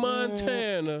Tony out.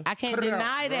 Montana. I can't Cut it out,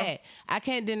 deny bro. that. I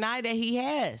can't deny that he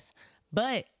has.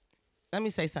 But let me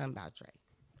say something about Drake.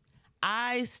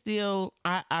 I'm still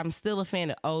a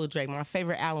fan of old Drake. My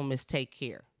favorite album is Take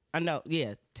Care. I know,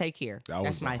 yeah, Take Care. That was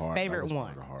That's the my hard- that favorite was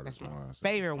one of one. the hardest That's my ones.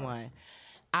 favorite one.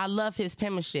 I love his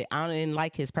penmanship. I didn't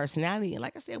like his personality. And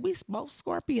like I said, we both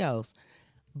Scorpios.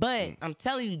 But I'm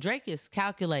telling you, Drake is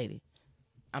calculated.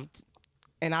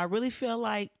 And I really feel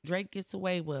like Drake gets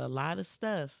away with a lot of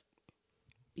stuff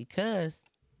because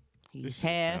This he's shit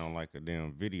half. sound like a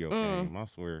damn video game. I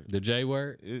swear. The J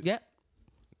word? Yep.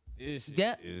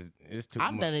 Yep. It's too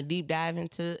I've much. done a deep dive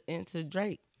into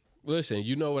Drake. Listen,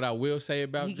 you know what I will say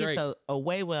about He Drake? gets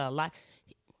away with a lot.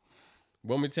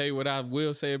 Want me to tell you what I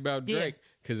will say about Yeah. Drake?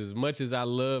 Because as much as I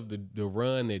love the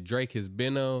run that Drake has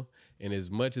been on, and as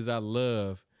much as I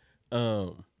love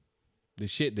the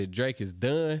shit that Drake has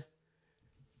done,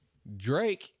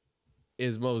 Drake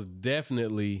is most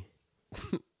definitely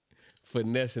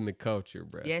finessing the culture,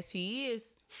 bro. Yes, he is.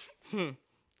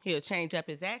 He'll change up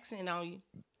his accent on you.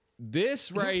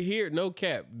 This right here, no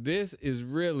cap, this is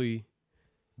really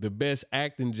the best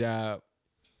acting job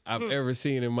I've ever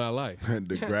seen in my life.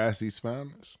 The grassy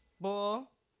Spanish. Boy,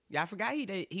 y'all forgot he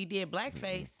did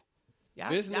blackface. Y'all,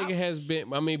 This y'all- nigga has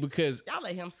been, I mean, because Y'all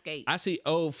let him skate. I see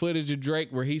old footage of Drake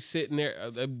where he's sitting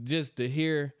there just to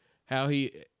hear how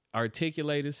he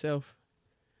articulate himself.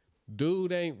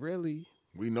 Dude ain't really.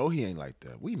 We know he ain't like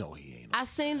that. We know he ain't. I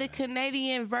seen the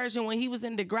Canadian version when he was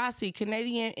in Degrassi,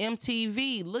 Canadian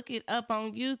MTV. Look it up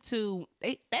on YouTube.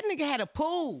 That nigga had a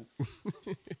pool.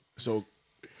 So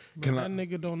Can that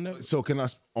nigga don't know. So can I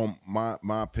on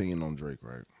my opinion on Drake,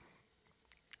 right?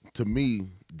 To me,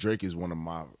 Drake is one of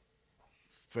my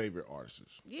favorite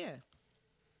artists. Yeah.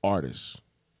 Artists.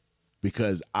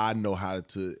 Because I know how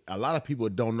to a lot of people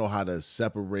don't know how to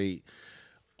separate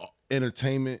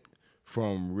entertainment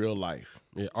from real life.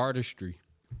 Yeah, artistry.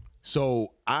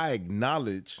 So I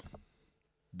acknowledge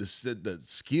the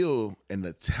skill and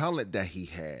the talent that he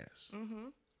has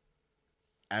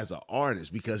as an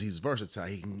artist because he's versatile.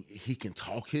 He can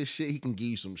talk his shit. He can give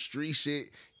you some street shit,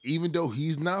 even though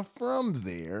he's not from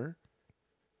there.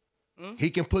 he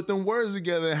can put them words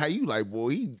together. How you like,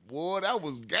 boy, that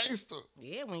was gangster.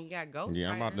 Yeah, when you got ghost.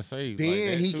 Yeah, I'm about to say. Then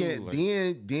like he too, can.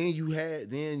 like,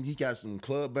 Then he got some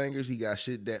club bangers. He got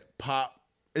shit that pop.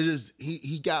 It's just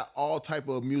he got all type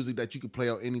of music that you can play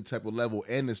on any type of level,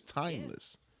 and it's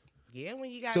timeless. Yeah, when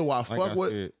you got. So I like fuck I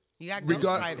with. said, You got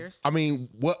ghostwriters. I mean,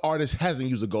 what artist hasn't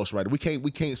used a ghostwriter? We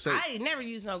can't say. I ain't never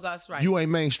used no ghostwriter. You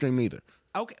ain't mainstream neither.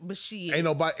 Okay, but she Ain't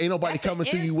nobody that's coming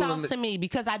to you willing to me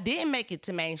because I didn't make it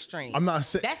to mainstream. I'm not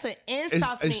saying that's an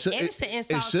insult to me. It's an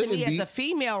insult to me as a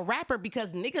female rapper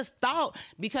because niggas thought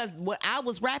because when I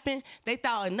was rapping, they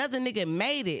thought another nigga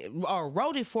made it or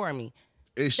wrote it for me.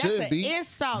 It shouldn't be.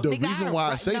 Insult. The Nigga, reason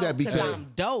why I say that because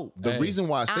I'm dope. The reason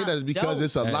why I say that is because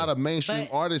it's a lot of mainstream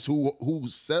artists who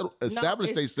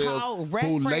established themselves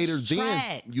who later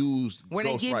then used where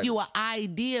they give you an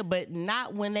idea, but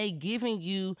not when they giving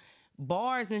you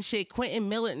bars and shit. Quentin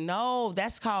Miller,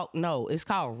 it's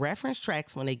called reference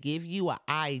tracks when they give you an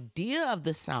idea of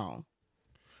the song.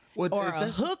 Or a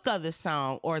hook of the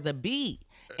song or the beat,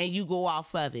 and you go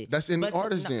off of it. That's any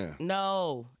artist then.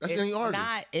 No. That's any artist.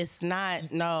 It's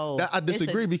not, no. I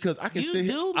disagree because I can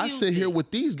sit here with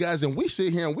these guys and we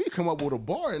sit here and we come up with a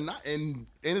bar and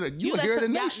you hear it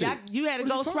in that shit. You had a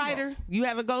ghostwriter? You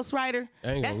have a ghostwriter?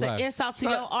 That's an insult to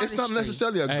your artistry. It's not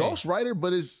necessarily a ghostwriter,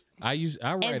 but it's... I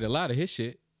write a lot of his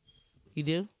shit. You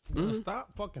do?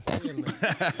 Stop fucking saying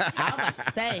that. I was about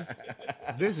to say.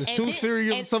 This is too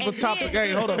serious of a topic.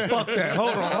 Hey, hold on. Fuck that.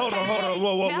 Hold on.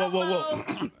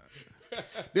 Whoa.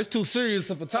 This too serious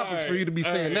of a topic for you to be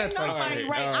saying that type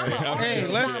shit. Hey,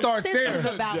 let's start there.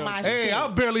 Hey, I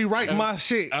barely write my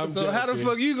shit. So how the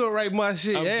fuck you gonna write my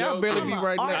shit? Hey, I barely be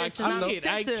writing that.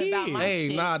 I kid.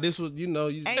 Hey, nah, this was, Ain't no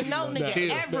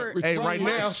nigga ever. Hey, right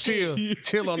now,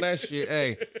 chill on that shit.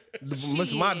 Hey,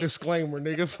 what's my disclaimer,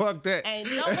 nigga? Fuck that. Ain't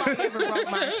nobody ever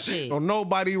wrote my shit. Don't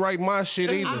nobody write my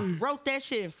shit either. I wrote that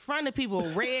shit in front of people.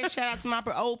 Red, shout out to my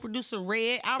old producer,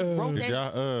 Red. I wrote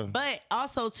that shit. But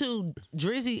also, too,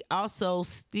 Drizzy also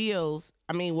steals,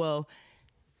 The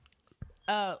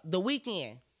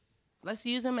Weeknd. Let's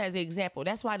use him as an example.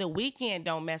 That's why The Weeknd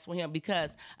don't mess with him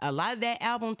because a lot of that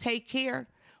album, Take Care,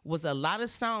 was a lot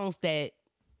of songs that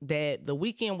The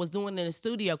Weeknd was doing in the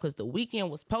studio because The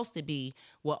Weeknd was supposed to be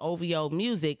with OVO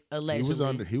Music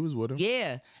allegedly. He was with him.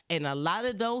 Yeah. And a lot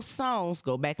of those songs,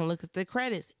 go back and look at the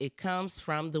credits, it comes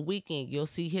from The Weeknd. You'll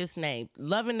see his name.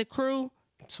 Loving the Crew.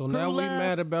 So now we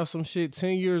mad about some shit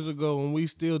 10 years ago and we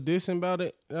still dissing about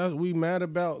it? We mad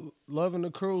about Loving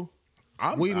the Crew?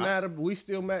 We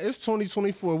still mad. It's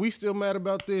 2024. We still mad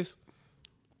about this?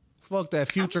 Fuck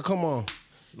that. Future, come on.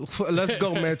 Let's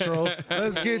go, Metro.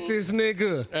 Let's get this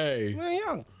nigga. Hey. Man,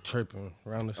 y'all tripping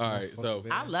around this. All right, so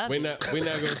I love we're not going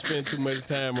to spend too much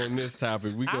time on this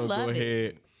topic. We're going to go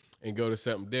ahead and go to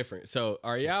something different. So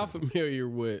are y'all familiar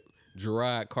with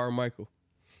Gerard Carmichael?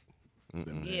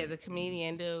 Yeah, the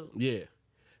comedian dude. Yeah.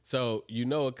 So,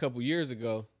 a couple years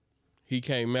ago, he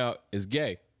came out as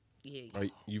gay. Yeah. Are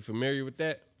you familiar with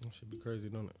that? That should be crazy,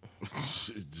 don't it?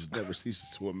 It just never ceases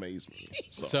to amaze me.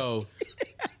 So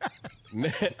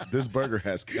this burger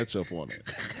has ketchup on it.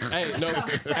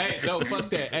 No, fuck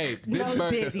that. Hey, this burger.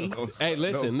 Diddy. Hey,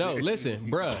 listen,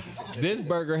 listen, bruh. This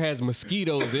burger has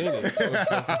mosquitoes in it.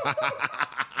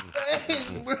 Hey,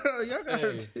 bro, y'all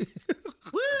gotta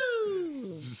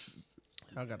Woo!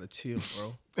 Y'all gotta chill,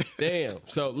 bro. Damn.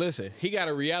 So listen, he got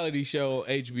a reality show on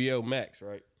HBO Max,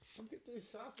 right? Look at this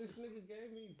shot this nigga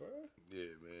gave me, bro. Yeah,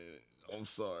 man. I'm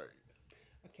sorry.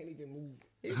 I can't even move.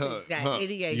 This nigga's got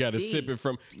ADHD. You got to sip it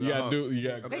from. You got to do. You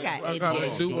got. They got I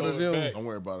gotta do one of them. Don't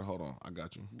worry about it. Hold on. I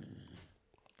got you.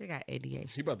 They got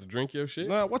ADHD. You about to drink your shit?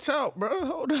 Nah, watch out, bro.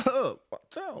 Hold up.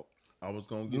 Watch out. I was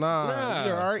going to get Nah,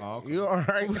 you all right? Oh, okay. You all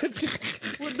right?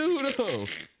 What dude though?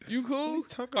 You cool?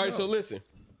 All right, so listen.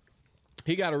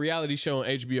 He got a reality show on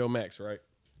HBO Max, right?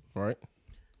 Right.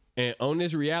 And on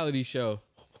this reality show,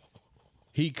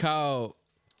 he called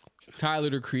Tyler,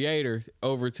 the Creator,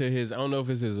 over to his, I don't know if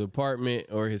it's his apartment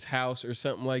or his house or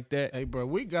something like that. Hey, bro,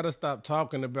 we got to stop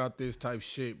talking about this type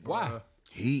shit, bro. Why?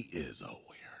 He is a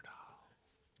weirdo.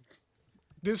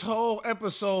 This whole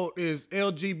episode is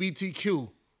LGBTQ.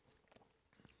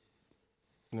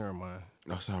 Never mind.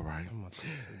 That's all right.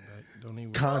 Don't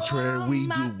even. Contrary, we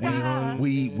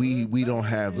don't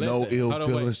have no ill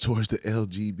feelings towards the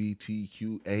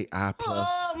LGBTQAI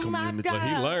plus community. But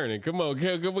he learning. Come on, we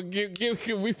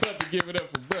about to give it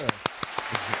up for bro.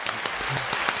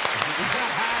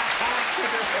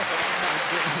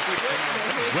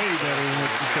 way better than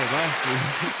what you said last week.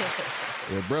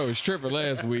 Yeah, bro, was tripping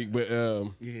last week, but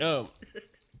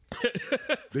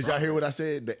Did y'all hear what I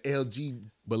said? The LG.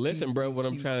 But listen, bro, what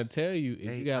I'm trying to tell you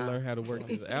is you gotta learn how to work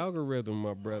this algorithm,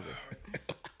 my brother.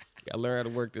 Gotta learn how to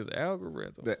work this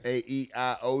algorithm. The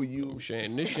AEIOU. I'm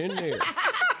sharing this in there.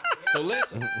 So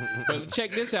listen, but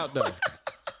check this out though.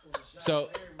 So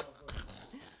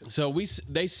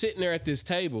they sitting there at this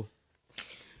table,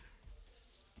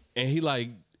 and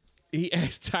he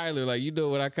asked Tyler, like, you know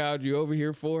what I called you over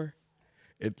here for?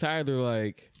 And Tyler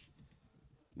like,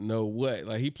 no what?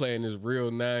 Like, he playing this real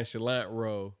nonchalant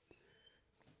role.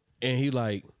 And he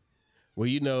like, well,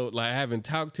 you know, like, I haven't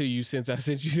talked to you since I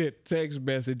sent you that text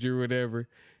message or whatever.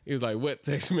 He was like, what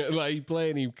text message? Like, he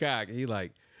playing him cock. He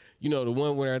like, you know, the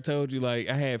one where I told you, like,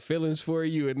 I had feelings for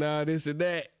you and all this and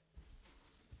that.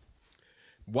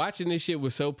 Watching this shit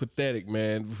was so pathetic,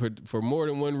 man, for more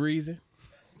than one reason.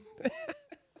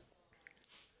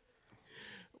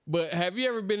 But have you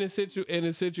ever been in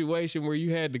a situation where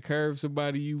you had to curve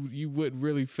somebody you wasn't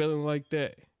really feeling like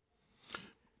that?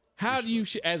 How do you,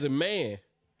 as a man,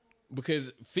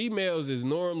 because females is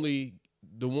normally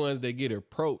the ones that get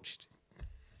approached.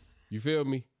 You feel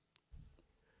me?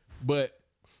 But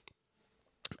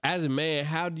as a man,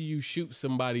 how do you shoot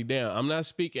somebody down? I'm not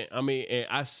speaking, I mean, and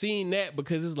I seen that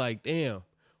because it's like, damn,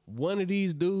 one of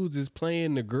these dudes is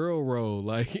playing the girl role,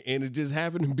 like, and it just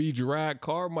happened to be Gerard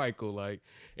Carmichael, like,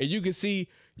 and you can see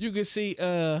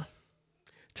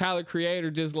Tyler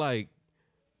Creator just like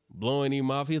blowing him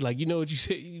off. He's like, you know what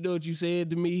you said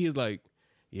to me? He's like,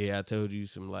 yeah, I told you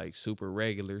some like super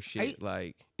regular shit.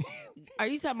 Are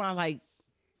you talking about like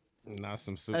not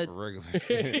some super regular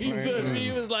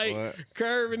he was like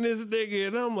curving this nigga,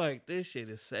 and I'm like, this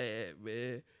shit is sad,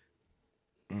 man.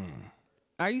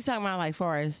 Are you talking about like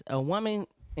far as a woman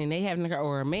and they having a girl,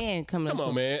 or a man coming Come up?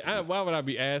 on, man. Why would I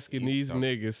be asking these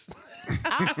niggas?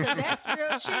 Because that's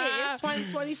real shit. It's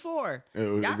 2024.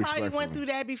 Y'all probably went through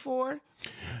that before.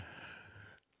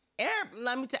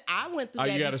 Let me tell you, I went through that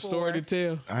before. You got a story to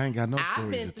tell? I ain't got no I've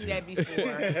stories been to through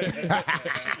tell. that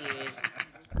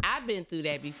before. I've been through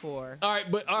that before. All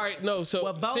right, no. So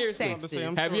well, both seriously,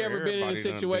 sexes. have you ever been in a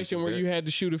situation where you had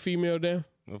to shoot a female down?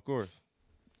 Of course.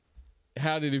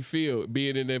 How did it feel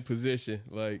being in that position?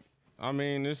 Like, I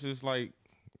mean, this is like,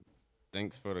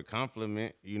 thanks for the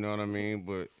compliment, you know what I mean?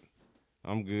 But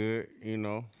I'm good, you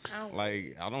know?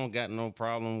 Like, I don't got no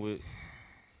problem with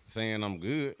saying I'm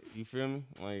good, you feel me?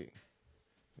 Like,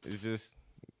 it's just,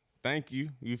 thank you,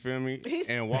 you feel me?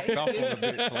 And walked off on the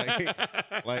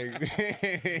bitch,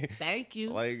 like, thank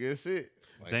you. Like, it's it.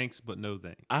 Like, thanks, but no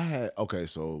thanks.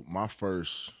 So my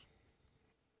first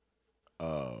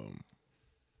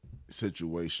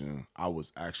situation, I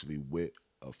was actually with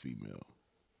a female,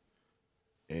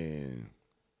 and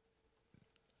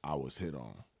I was hit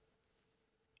on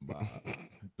by,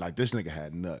 like, this nigga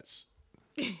had nuts.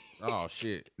 Oh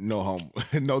shit. No homo.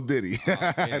 No Diddy.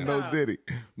 No Diddy.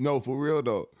 No, for real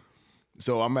though.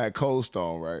 So I'm at Cold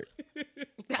Stone, right?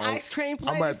 The ice cream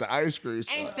place? I'm at the ice cream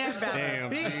store. Ain't that about Damn.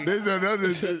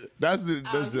 That's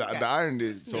the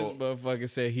irony. So this motherfucker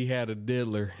said he had a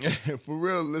diddler. for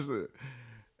real, listen.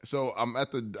 So I'm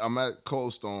at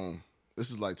Cold Stone. This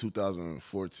is like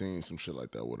 2014, some shit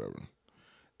like that, whatever.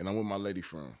 And I'm with my lady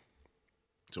friend.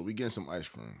 So we getting some ice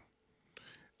cream.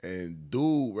 And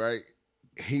dude, right,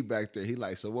 he back there, he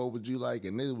like, so what would you like?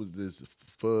 And it was this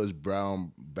fudge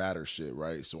brown batter shit,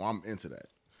 right? So I'm into that.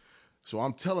 So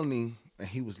I'm telling him, and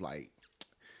he was like,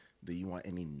 do you want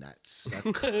any nuts?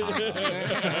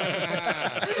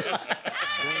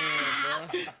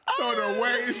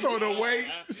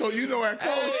 So you know at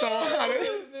Cold Stone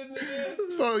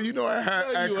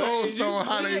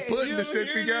how they putting the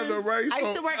shit together, right? I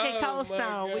used to work at Cold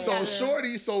Stone.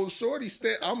 Shorty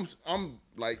I'm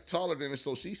like taller than her,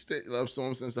 so she so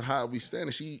since the high we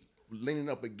standing, she leaning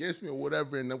up against me or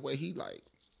whatever, and the way he like.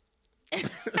 I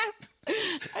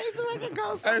used to work at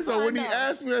Cold Stone. And so when he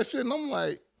asked me that shit, and I'm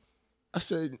like, I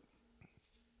said,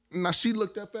 now she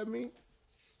looked up at me.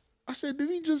 I said, did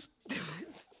he just?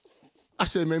 I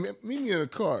said, man, meet me in the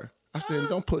car. I said,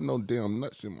 don't put no damn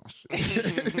nuts in my shit.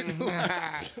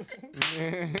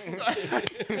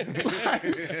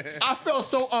 I felt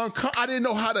so uncomfortable. I didn't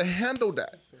know how to handle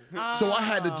that. So I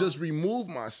had to just remove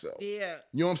myself. Yeah.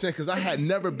 You know what I'm saying? Because I had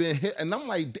never been hit. And I'm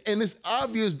like, and it's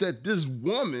obvious that this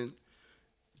woman,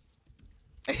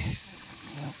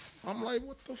 I'm like,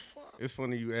 what the fuck? It's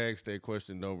funny you asked that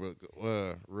question though,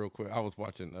 real quick. I was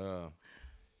watching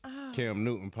Cam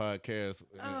Newton podcast.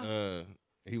 And,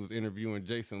 he was interviewing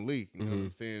Jason Lee. You know what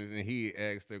I'm saying? And he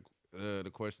asked the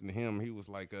question to him. He was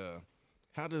like,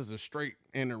 "How does a straight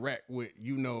interact with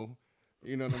you know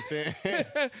what I'm saying?"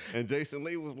 And Jason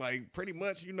Lee was like, "Pretty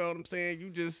much, you know what I'm saying. You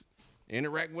just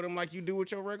interact with them like you do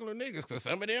with your regular niggas, cause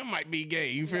some of them might be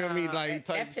gay. You feel me? Like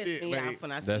type that shit. me Like, off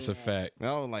when I That's seen a that. fact.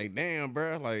 no, like damn,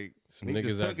 bro. Like Some he niggas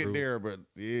just I took it grew- there, but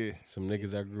yeah. Some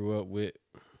niggas I grew up with,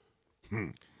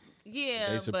 Yeah,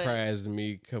 they but surprised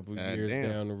me a couple years damn.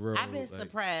 down the road. I've been like,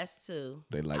 surprised too.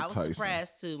 They like I was Tyson.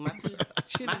 surprised too. My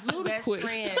two best ludicrous.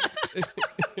 friends.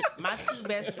 My two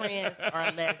best friends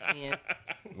are lesbians.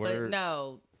 But Word.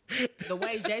 no, the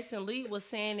way Jason Lee was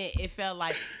saying it, it felt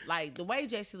like the way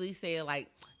Jason Lee said like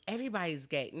everybody's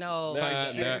gay. No,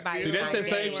 everybody's See, that's not the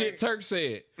same gay. shit Turk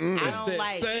said. I That's don't that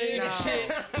like same no. shit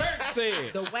Turk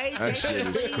said. The way That shit Jason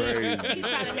is Lee, crazy. he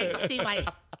trying to make it seem like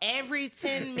every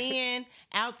 10 men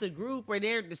out the group where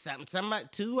they're somebody,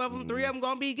 2 of them, 3 of them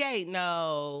gonna be gay.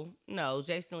 No,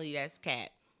 Jason Lee, that's cat.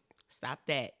 Stop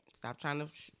that. Stop trying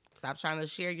to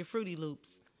share your Fruity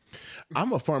Loops.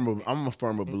 I'm a firm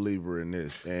believer in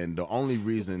this, and the only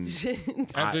reason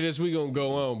After this, we gonna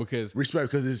go on because respect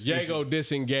because it's Yago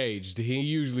disengaged. He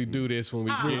usually do this when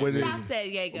we get when Stop that,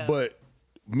 Yago. But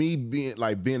me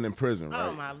being in prison, right?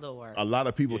 Oh my Lord. A lot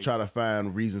of people try to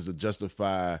find reasons to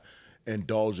justify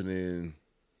indulging in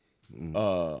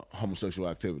homosexual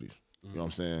activities. You know what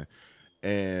I'm saying?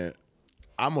 And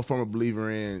I'm a firm believer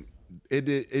in it.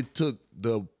 It took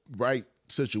the right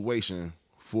situation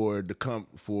for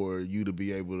you to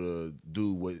be able to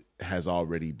do what has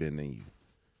already been in you.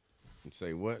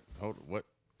 Say what? Hold what?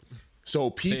 So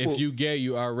people, if you gay,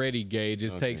 you already gay. It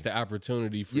just takes the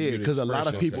opportunity for you to because a lot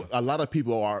of express yourself.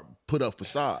 people, are put up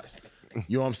facades.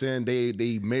 You know what I'm saying?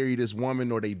 They marry this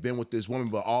woman or they've been with this woman,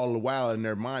 but all the while in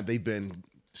their mind they've been.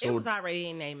 It was already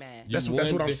in their mind. That's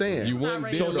what I'm saying. You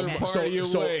wouldn't so the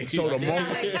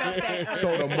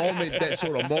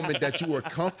moment that you were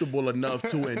comfortable enough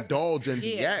to indulge in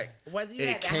the act, whether you it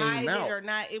had to came hide out. it or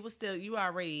not, it was still you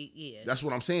already. That's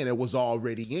what I'm saying. It was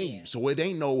already in you, so it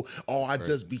ain't no. Oh, I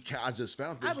just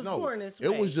found this. I was no, born this it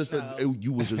way, was just so.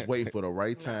 you was just waiting for the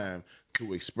right time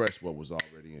to express what was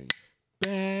already in you.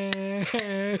 Bad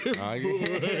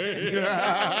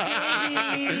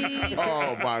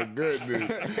Oh my goodness!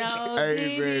 No,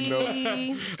 Hey, man, no.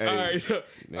 Hey.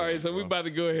 All right, so we about to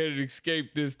go ahead and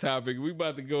escape this topic. I'm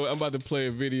about to play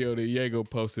a video that Yago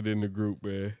posted in the group,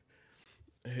 man.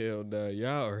 Hell no,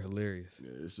 y'all are hilarious. Yeah,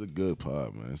 it's a good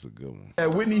pod, man. It's a good one.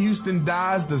 That Whitney Houston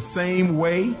dies the same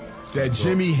way that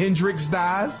Jimi Hendrix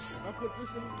dies,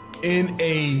 in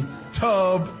a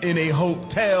tub in a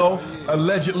hotel,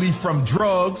 allegedly from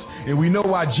drugs. And we know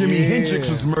why Jimi Hendrix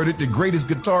was murdered, the greatest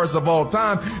guitarist of all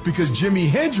time, because Jimi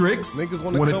Hendrix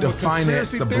wanted to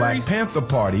finance the Black Panther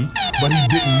Party, but he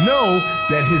didn't know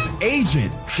that his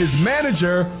agent, his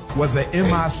manager, was an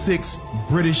MI6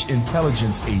 British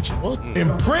intelligence agent.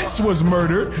 And Prince was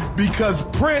murdered because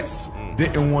Prince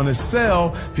didn't want to sell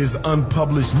his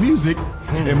unpublished music,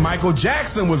 and Michael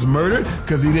Jackson was murdered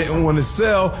because he didn't want to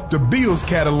sell the Beatles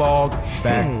catalog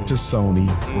back to Sony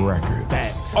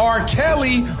Records. R.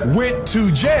 Kelly went to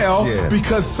jail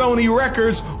because Sony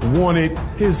Records wanted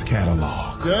his catalog.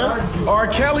 R.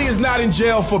 Kelly is not in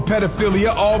jail for pedophilia,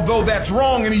 although that's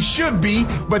wrong and he should be,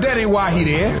 but that ain't why he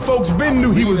there. Folks been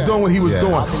knew he was doing what he was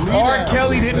doing. R.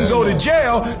 Kelly didn't go to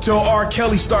jail till R.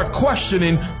 Kelly start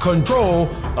questioning control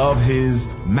of his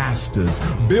masters.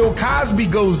 Bill Cosby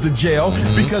goes to jail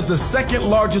because the second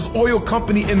largest oil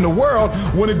company in the world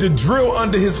wanted to drill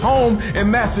under his home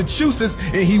in Massachusetts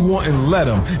and he wouldn't let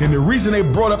him. And the reason they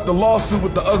brought up the lawsuit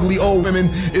with the ugly old women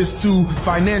is to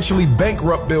financially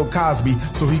bankrupt Bill Cosby,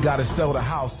 so he got to sell the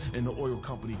house and the oil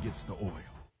company gets the oil.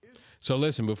 So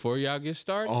listen, before y'all get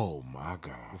started. Oh my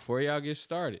God. Before y'all get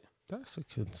started. That's a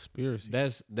conspiracy.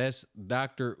 That's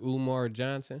Dr. Umar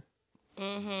Johnson.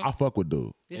 I fuck with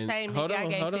dude. This same nigga I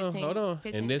gave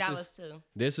 $15 And to.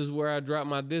 this is where I drop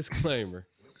my disclaimer.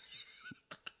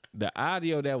 The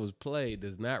audio that was played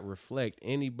does not reflect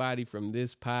anybody from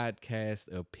this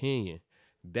podcast opinion.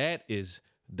 That is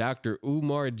Dr.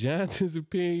 Umar Johnson's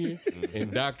opinion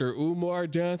and Dr. Umar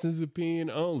Johnson's opinion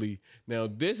only. Now,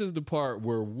 this is the part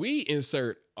where we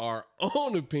insert our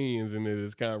own opinions into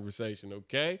this conversation,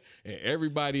 okay? And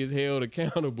everybody is held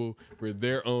accountable for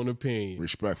their own opinion.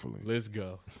 Respectfully. Let's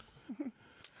go.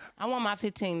 I want my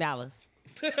 $15.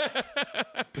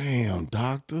 Damn,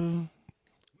 doctor.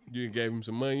 You gave him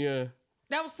some money, huh?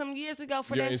 That was some years ago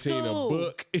for You that ain't school. seen a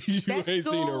book. You That ain't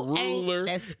seen a school ruler.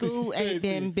 That school ain't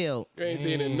been built. You ain't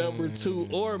seen a number 2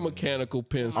 or mechanical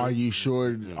pencil. Are you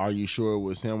sure? Are you sure it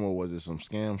was him or was it some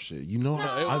scam shit? You know, No,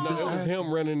 it was him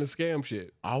running the scam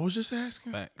shit. I was just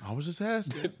asking. I was just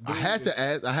asking. I had to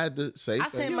ask. I had to say. I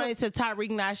sent money to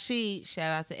Tariq Nasheed.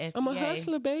 Shout out to FBA. I'm a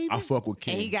hustler, baby. I fuck with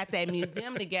King. And he got that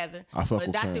museum together. I fuck but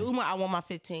with Dr. King. Umar, I want my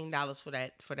 $15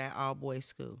 for that all boys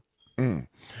school.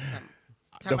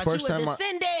 Talking about you a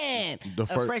descendant of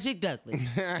Frederick Douglass.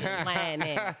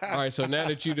 All right, so now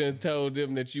that you done told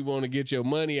them that you want to get your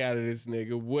money out of this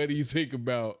nigga, what do you think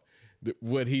about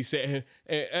what he said?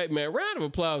 Hey, man, round of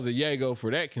applause to Yago for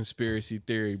that conspiracy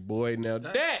theory, boy. Now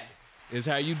that is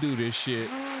how you do this shit.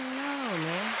 Oh, no,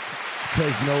 man.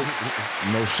 Take note,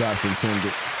 no shots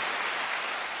intended.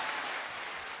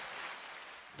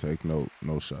 Take note,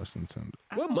 no shots intended.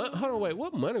 What month? Hold on, wait.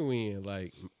 What month are we in?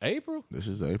 Like April? This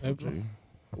is April. G.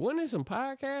 When is some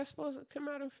podcasts supposed to come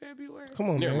out in February? Come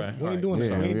on, Never man. mind. We ain't All doing right.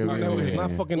 that. We ain't doing that. We're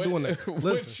not fucking What- doing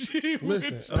that.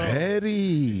 Listen.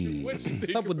 Petty.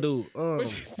 What's up with dude?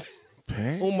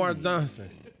 Umar Johnson.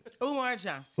 Umar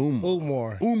Johnson.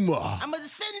 Umar. I'm a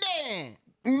descendant.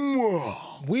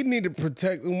 We need to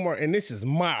protect Umar, and this is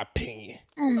my opinion.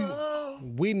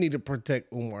 We need to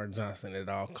protect Umar Johnson at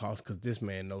all costs because this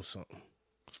man knows something.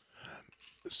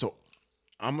 So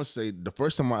I'm gonna say the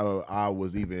first time I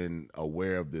was even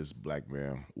aware of this black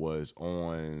man was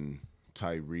on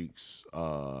Tyreek's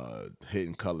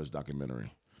Hidden Colors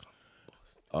documentary.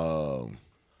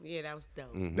 Yeah, that was dope.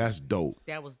 That's dope.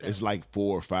 That was dope. It's like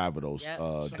 4 or 5 of those Yep. Shout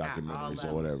out documentaries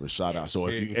all or whatever. Shout Yeah. out. So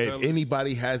Hidden if Colors.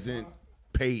 anybody hasn't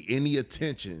paid any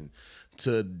attention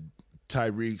to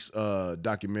Tyreek's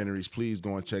documentaries, please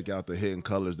go and check out the Hidden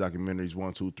Colors documentaries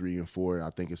 1, 2, 3, and 4. I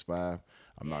think it's 5.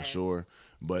 I'm not sure,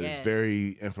 but it's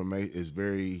very informative.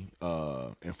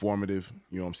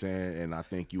 You know what I'm saying? And I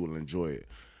think you will enjoy it.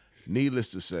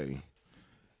 Needless to say,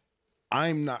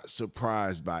 I'm not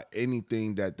surprised by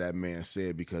anything that man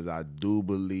said because I do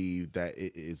believe that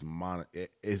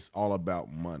it's all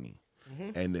about money.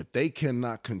 And if they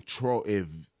cannot control, if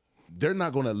they're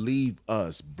not going to leave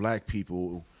us black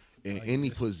people in any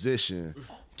position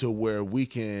to where we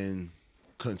can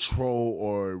control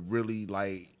or really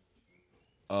like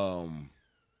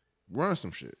run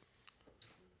some shit.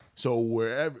 So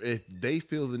wherever, if they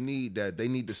feel the need that they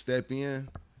need to step in,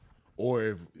 or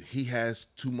if he has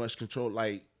too much control,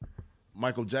 like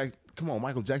Michael Jackson, come on,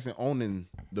 Michael Jackson owning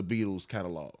the Beatles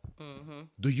catalog.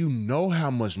 Do you know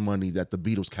how much money that the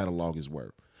Beatles catalog is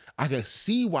worth? I can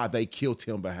see why they killed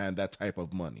him behind that type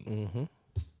of money.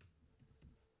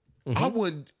 I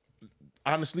wouldn't,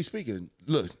 honestly speaking,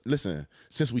 listen,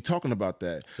 since we talking about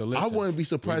that, So listen, I wouldn't be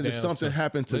surprised if something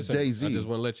happened to Jay-Z. I just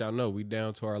want to let y'all know we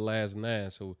down to our last 9,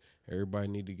 so everybody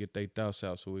need to get their thoughts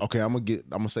out. So Okay, I'm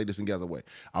gonna say this in the other way.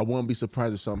 I wouldn't be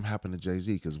surprised if something happened to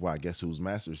Jay-Z, because why? Guess whose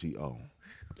masters he owned?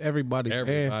 Everybody's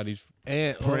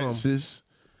and Prince's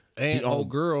and he owned- old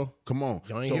girl. Come on,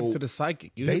 Y'all ain't hip to the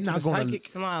psychic. You they hip to not the gonna- psychic?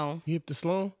 Sloan. You hip to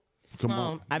Sloan? Come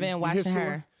on, I've been watching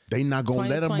her. They not gonna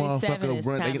let a 2027 motherfucker is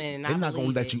run. coming, They and not I gonna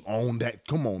believe let it. you own that.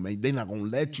 Come on, man. They not gonna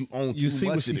let you own. You too see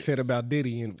much what she of this. said about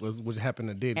Diddy and what happened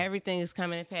to Diddy. Everything is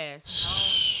coming to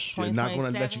pass. They're not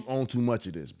gonna let you own too much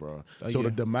of this, bro. So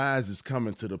the demise is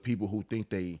coming to the people who think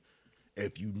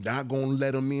if you not gonna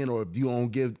let them in, or if you don't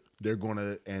give, they're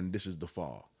gonna. And this is the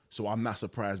fall. So I'm not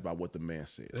surprised by what the man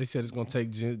said. They said it's gonna take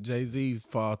Jay-Z's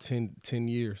fall 10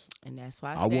 years. And that's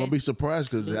why I won't be surprised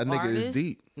because that nigga is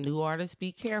deep. New artists,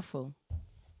 be careful.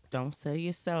 Don't sell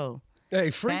your soul.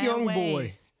 Hey, free Found young boy.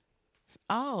 ways.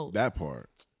 Oh, That part.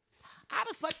 how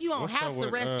the fuck you on What's house up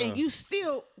with, arrest and you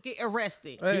still get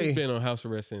arrested? He's been on house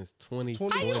arrest since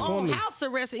 2020. How you on house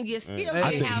arrest and you still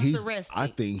get house arrested? I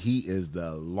think he is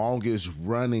the longest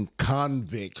running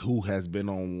convict who has been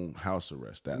on house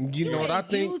arrest. That You know what I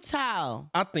think? Utah.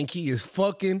 I think he is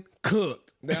fucking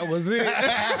cooked. That was it.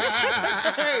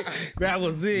 That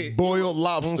was it. boiled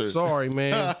lobster. I'm sorry,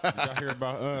 man. Y'all hear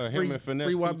about him and Finesse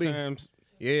free 2 YB. times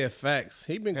Yeah, facts.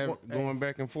 He been going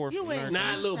back and forth. You ain't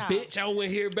Nah, little bitch, I don't want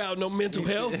to hear about no mental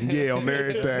health. Yeah, on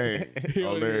everything. You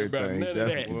On don't hear about everything. none of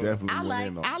that. Definitely I went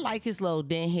in on I like his little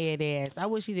dent head ass. I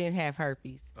wish he didn't have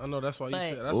herpes. I know that's why you But-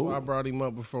 said. That's why I brought him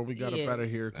up before we got Yeah. up out of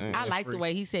here. I like the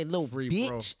way he said, "Little free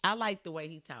bitch." I like the way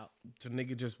he talked. The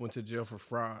nigga just went to jail for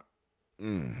fraud.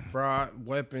 Fraud,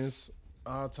 weapons,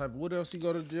 all type. What else he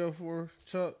go to jail for,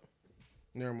 Chuck?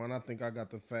 Never mind. I think I got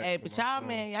the facts. Hey, on but my y'all, phone.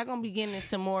 man, y'all gonna be getting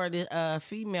into more of the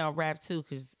female rap too,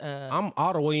 cause I'm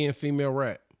all the way in female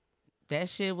rap. that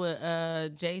shit with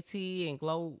JT and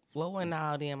Glow and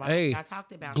all them. Hey, I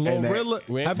talked about Glorilla.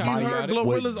 We ain't Have you talking heard about it.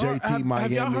 with Glorilla's JT have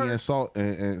Miami y'all heard? and Salt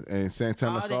and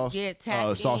Santana All that sauce, get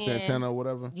tapped Sauce in. Santana or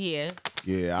whatever. Yeah,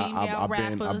 Yeah,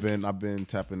 Female I've been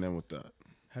tapping in with that.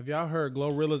 Have y'all heard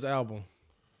Glorilla's album?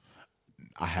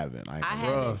 I haven't. I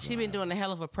haven't. She been doing a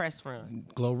hell of a press run.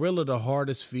 Glorilla, the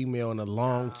hardest female in a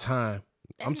long time.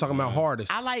 I'm talking about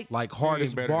hardest. I like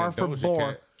hardest better bar than for Doja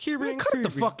bar. Cat. Man, cut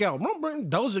the fuck out. Don't bring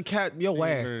Doja Cat your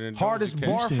better than ass. Doja Hardest Cat.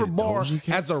 bar You for said bar Doja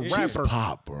Cat? as a She's rapper.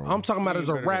 pop, bro. I'm talking about as a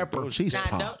better than rapper. Doja She's Nah,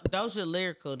 pop. Doja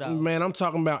lyrical though. Man, I'm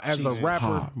talking about as a She's rapper,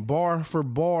 pop. bar for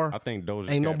bar. I think Doja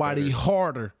ain't Cat nobody better.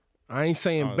 harder. I ain't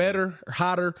saying better,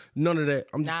 hotter, none of that.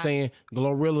 I'm just Nah. saying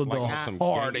Glorilla the Like some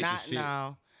hardest. gangsta Not shit.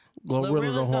 no.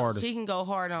 Glorilla the hardest. She can go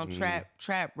hard on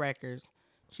trap records.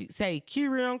 She say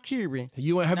Curie on Curie. Have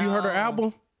you heard her No.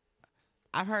 album?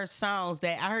 I've heard songs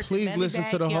that I heard. Please the listen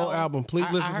to the whole album. Please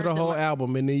listen to the whole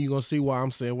album, and then you're gonna see why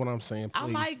I'm saying what I'm saying.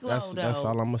 Please. I like Glow, that's though.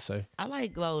 all I'm gonna say. I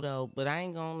like Glow though, but I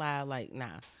ain't gonna lie. Like nah.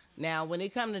 Now when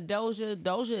it come to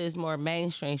Doja is more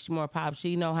mainstream. She more pop.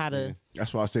 She know how to.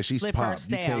 That's why I said she's Flip her pop. You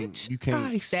style.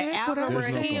 can't. The Algorithm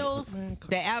There's no- Hills.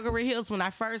 The Algorithm Hills. When I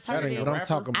first heard That ain't it, what I'm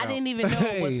talking about. I didn't even know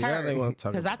it was Hey, that her ain't what I'm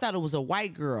talking because I thought it was a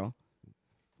white girl.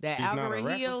 The not a Algorithm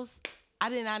rapper? Hills. I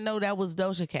did not know that was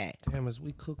Doja Cat Damn, as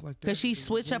we cook like that. because she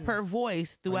switched up her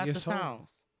voice throughout the guess so.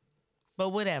 songs. But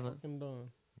whatever.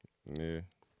 Yeah,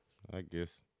 I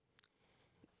guess.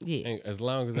 Yeah, And as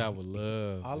long as I would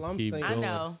love, All I'm keep saying- going. I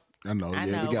know. I know. I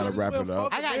Yeah, know. we gotta Might as wrap well it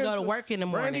up. fuck I gotta go to work in the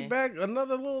Brandy morning. back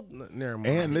another little. Never mind.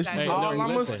 And listen, Hey, to all I'm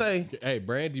gonna listen. say. Hey,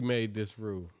 Brandy made this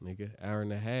rule, nigga. Hour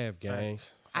and a half, gang.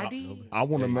 I did. I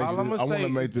want to make. All I'm This, I gonna want to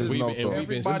say make this we- note and though. we've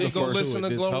been Everybody sticking go to listen it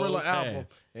to this whole Glorilla time. album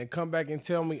and come back and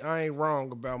tell me I ain't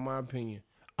wrong about my opinion.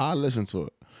 I listen to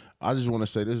it. I just want to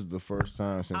say this is the first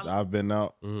time since I've been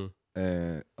out and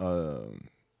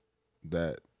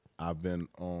that I've been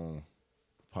on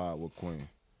pod with Queen.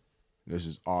 This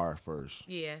is our first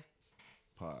Yeah.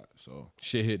 pod, so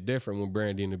Shit hit different when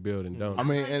Brandy in the building, don't I it?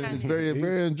 mean, and it's very,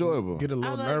 very enjoyable. Get a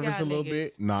little love nervous a y'all little niggas.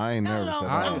 bit. Nah, I ain't No, nervous. no,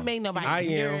 at all. don't make nobody I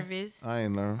am. nervous. I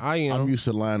ain't nervous. I am. I'm used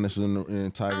to Linus and I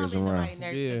Tigers don't make around. nobody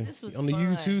nervous. Yeah, This was on the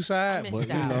fun. YouTube side, I but missed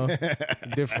you out. know,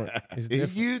 different. It's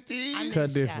different. You I think? Cut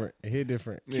missed different. It hit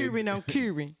different. Curing on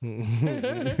curing.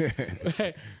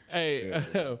 Hey,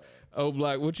 oh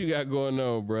Black, what you got going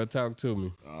on, bro? Talk to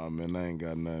me. Oh man, I ain't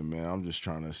got nothing, man. I'm just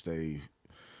trying to stay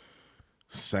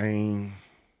sane.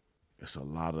 It's a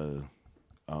lot of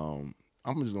I'm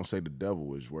just gonna say the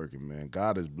devil is working, man.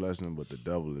 God is blessing, but the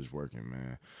devil is working,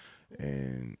 man.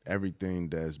 And everything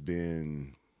that's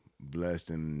been blessed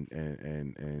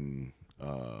and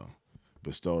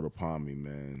bestowed upon me,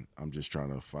 man, I'm just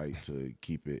trying to fight to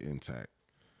keep it intact.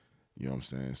 You know what I'm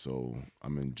saying? So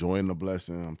I'm enjoying the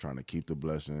blessing. I'm trying to keep the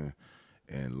blessing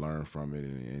and learn from it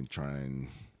and try and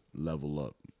level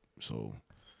up. So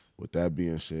with that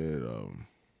being said,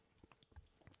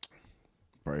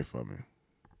 pray for me.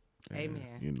 And, Amen.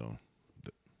 You know,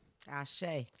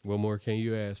 Ashe. What more can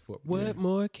you ask for? What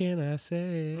more can I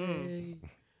say?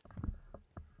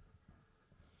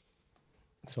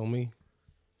 It's on me.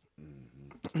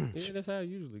 Yeah, that's how it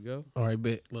usually go. All right,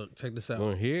 bet. Look, check this out.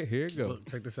 Well, here it goes. Look,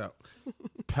 check this out.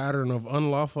 Pattern of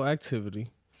unlawful activity,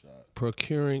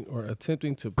 procuring or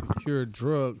attempting to procure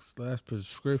drugs /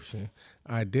 prescription,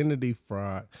 identity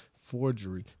fraud,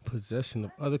 forgery, possession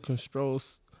of other controlled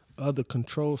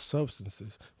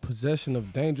substances, possession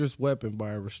of dangerous weapon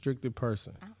by a restricted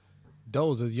person.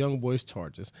 Those is young boys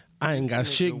charges. I ain't got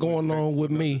shit going on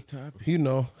with me. You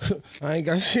know, I ain't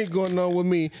got shit going on with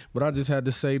me, but I just had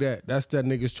to say that. That's that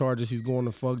nigga's charges. He's going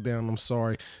to fuck down. I'm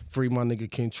sorry. Free my nigga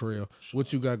Kentrail.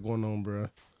 What you got going on, bro?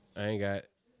 I ain't got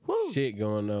shit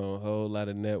going on. Whole lot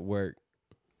of network.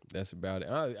 That's about it.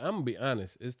 I'm gonna be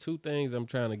honest. It's two things I'm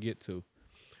trying to get to.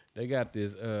 They got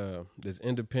this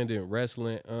independent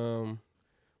wrestling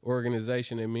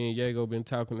organization that me and Diego been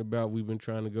talking about. We've been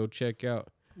trying to go check out.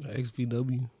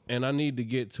 XVW. And I need to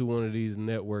get to one of these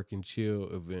network and chill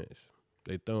events.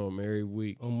 They throw them every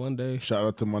week. On Monday. shout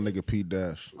out to my nigga P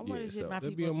Dash. I want to get my that'd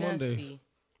be people on Monday. Dusty.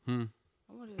 Hmm.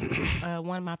 I want to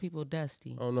one of my people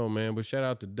Dusty. I don't know, man, but shout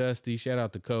out to Dusty, shout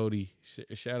out to Cody,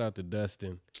 shout out to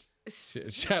Dustin,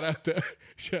 shout out to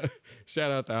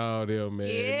shout out to all them, man.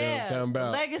 You know what I'm talking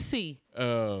about? Legacy.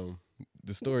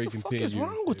 The story What the fuck continues. is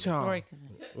wrong with y'all? Story-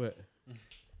 What?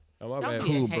 Oh, my Don't bad. be a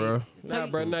Cool, hater. bro. Nah,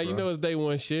 bro. Now you know it's day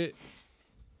one shit.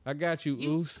 I got you,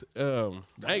 Oos. I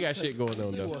ain't got shit going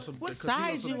on though. What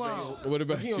side you on? What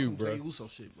about you, bro?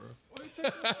 Shit, bro.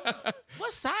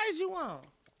 What side you on?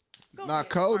 Go Not ahead,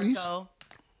 Cody's. Marco.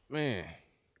 Man,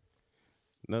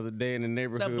 another day in the The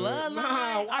neighborhood.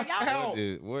 bloodline. Are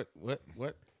y'all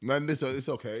What? Nothing. It's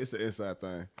okay. It's an inside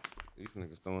thing. These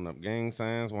niggas throwing up gang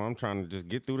signs while I'm trying to just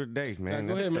get through the day, man.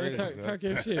 Go ahead, man. That's crazy. Talk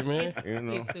your shit, man. You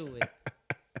know, get through it?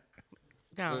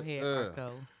 Go ahead,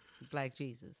 Marco. Black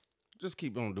Jesus. just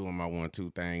keep on doing my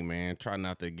 1-2 thing, man. Try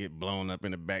not to get blown up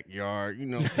in the backyard. You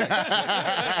know,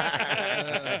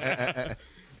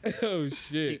 Oh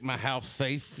shit. keep my house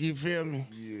safe. You feel me?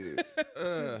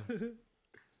 Yeah.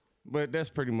 But that's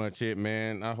pretty much it,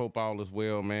 man. I hope all is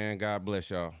well, man. God bless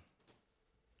y'all.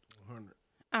 100.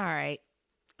 All right.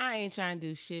 I ain't trying to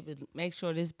do shit, but make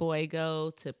sure this boy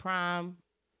go to prom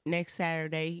next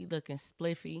Saturday. He looking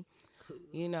spliffy.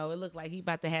 You know, it looked like he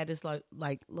about to have this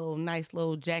like little nice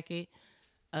little jacket.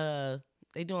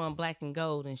 They doing black and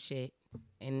gold and shit.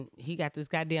 And he got this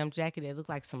goddamn jacket that looked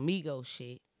like some Migos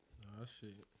shit. Oh, shit.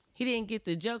 He didn't get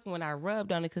the joke when I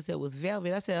rubbed on it because it was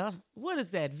velvet. I said, what is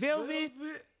that, velvet?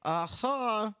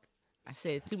 Uh-huh. I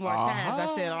said 2 more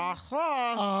times.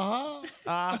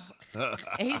 I said,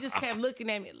 and he just kept looking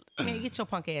at me. Man, get your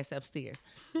punk ass upstairs.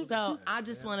 So I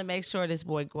just want to make sure this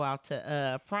boy go out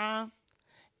to prom.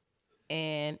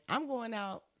 And I'm going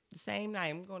out the same night.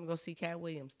 I'm going to go see Cat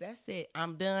Williams. That's it.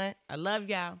 I'm done. I love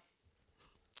y'all.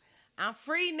 I'm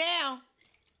free now.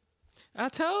 I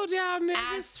told y'all niggas.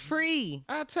 I'm free.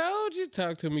 I told you.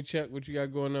 Talk to me, Chuck. What you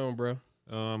got going on, bro?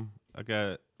 I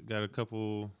got a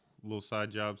couple little side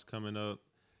jobs coming up,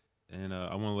 and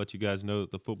I want to let you guys know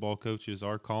that the football coaches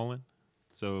are calling.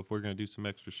 So if we're gonna do some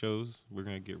extra shows, we're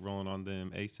gonna get rolling on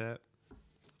them ASAP.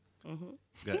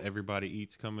 Got Everybody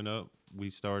Eats coming up. We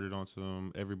started on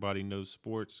some Everybody Knows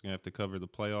Sports. Gonna have to cover the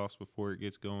playoffs before it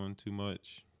gets going too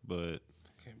much, but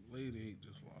can't believe they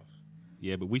just lost.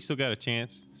 Yeah, but we still got a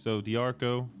chance. So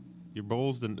Diarco, your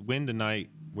Bulls win tonight.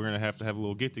 We're gonna have a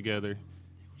little get together.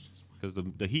 Because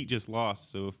the Heat just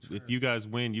lost, so if you guys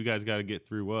win, you guys got to get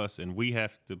through us, and we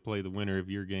have to play the winner of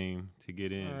your game to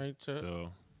get in. All right,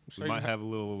 so we might have a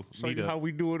little meetup. How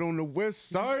we do it on the west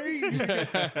side.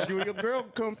 You and your girl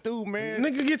come through, man.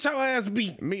 Nigga, get your ass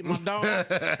beat. Meet my dog.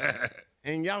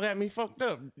 And y'all got me fucked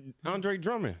up. Andre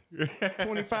Drummond,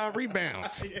 25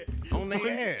 rebounds on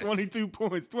their ass. 22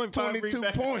 points, 22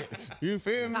 points. You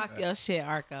feel me? Talk your shit,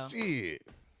 Arco. Shit.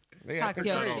 They Talk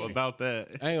your all shit. about that.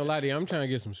 I ain't gonna lie to you. I'm trying to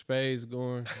get some spades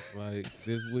going, like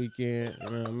this weekend. You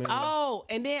know what I mean? Oh,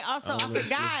 and then also I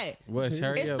forgot. What?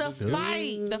 Hurry It's up.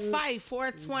 the fight,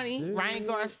 420, Ryan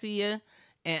Garcia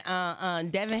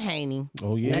and Devin Haney.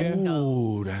 Oh yeah. Let's go.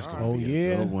 Ooh, that's gonna be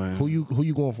a good one. Who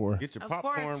you going for? Get your Of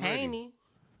popcorn course, ready. Haney.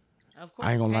 Of course,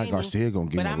 I ain't gonna lie, Haney. Garcia gonna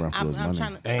give But me a run for his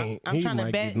money. I'm trying to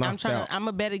might bet. get knocked out. I'm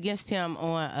gonna bet against him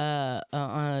on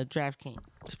DraftKings.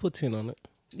 Just put 10 on it.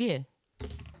 Yeah.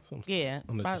 Yeah,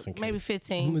 On the about just in maybe case.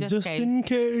 15, Just in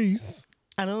case.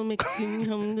 I don't make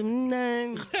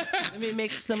none. Let me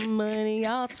make some money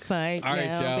off the fight All right,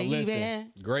 now, y'all. baby.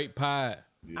 Listen, great pod.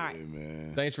 Yeah, All right.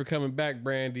 man. Thanks for coming back,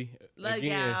 Brandy. Love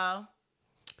Again, y'all.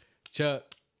 Chuck,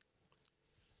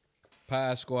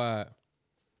 Pie Squad.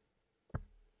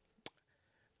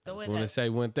 Throw I it want to up. say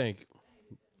one thing.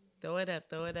 Throw it up.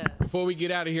 Throw it up. Before we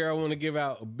get out of here, I want to give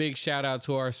out a big shout out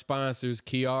to our sponsors,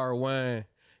 Kiara Wine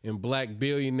and Black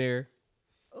Billionaire.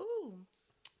 Ooh.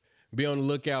 Be on the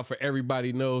lookout for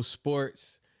Everybody Knows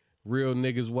Sports. Real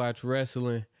Niggas Watch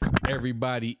Wrestling.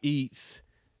 Everybody Eats.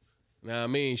 Know what I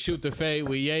mean? Shoot the Fade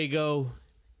with Yago. Know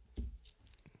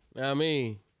what I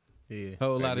mean? Yeah.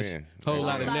 Whole lot of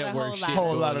network shit.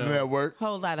 Whole lot of going on. network.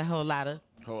 Whole lot of. Whole lot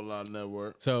of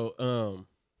network. So,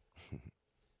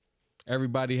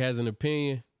 everybody has an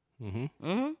opinion.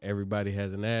 Everybody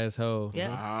has an asshole.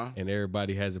 Yeah. And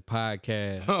everybody has a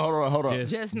podcast. Hold on.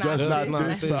 Just not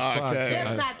this podcast.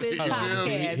 Just not this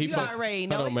podcast. You already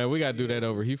know Hold on, it. man. We got to do that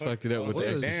over. He fucked it up with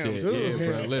the extra shit. dude. Yeah,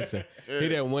 bro. Listen. He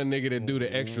that one nigga that do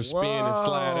the extra spin and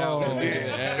slide out. And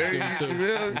ask him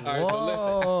to. All right,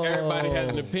 so listen. Everybody has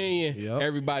an opinion. Yep.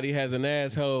 Everybody has an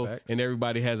asshole. Facts. And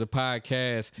everybody has a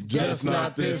podcast. Just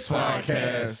not this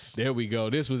podcast. There we go.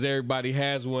 This was Everybody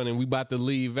Has One, and we about to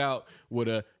leave out with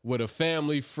a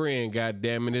family friend. God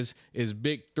damn it, it's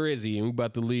Big Thrizzy, and we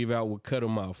about to leave out with Cut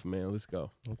 'Em Off, man. Let's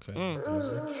go. Okay.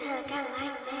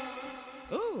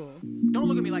 Ooh. Don't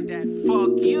look at me like that.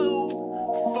 Fuck you.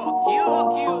 Fuck you.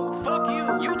 Fuck you. Fuck you.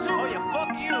 You too. Oh yeah,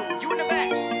 fuck you. You in the back.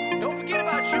 Don't forget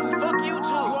about you. Fuck you too.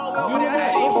 You all over there. I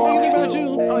see. Don't forget about you.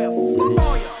 Oh yeah, fuck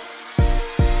all y'all.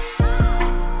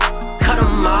 Cut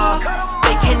 'em off.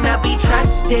 They cannot be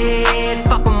trusted.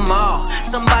 Fuck 'em all.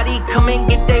 Somebody come and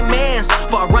get their mans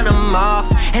before I run 'em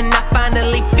off. And I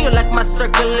finally feel like my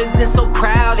circle isn't so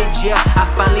crowded. Yeah, I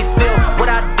finally feel what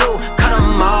I do. Cut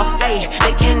 'em off. Hey,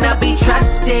 they cannot be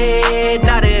trusted.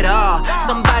 Not at all.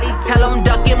 Somebody tell them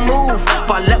duck and move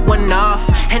before I let one off.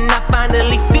 And I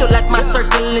finally feel like my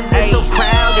circle isn't so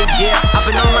crowded. Yeah, I've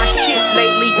been on my shit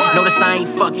lately. Notice I ain't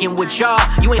fucking with y'all.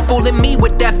 You ain't fooling me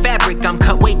with that fabric. I'm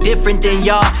cut way different than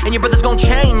y'all. And your brother's gon'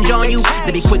 change on you.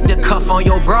 They be quick to cuff on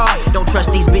your broad. Don't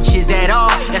trust these bitches at all.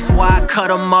 That's why I cut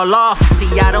them all off.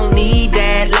 See, I don't need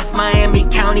that. Left Miami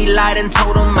County light and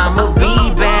told them I'ma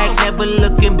be back. Never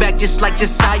looking back, just like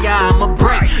Josiah, I'm a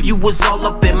break. You was all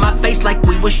up in my face like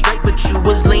we was straight, but you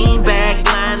was lean back.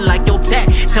 Lying nothing like your tat.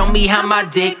 Tell me how my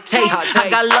dick tastes. I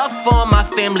got love for my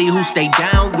family who stay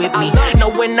down with me. Know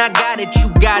when I got it, you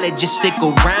got it, just stick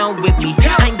around with me.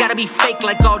 I ain't gotta be fake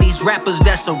like all these rappers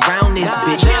that's around this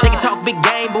bitch. They can talk big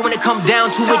game, but when it come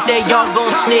down to it, they all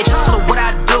gon' snitch. So what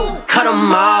I do, cut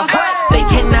them off. They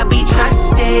cannot be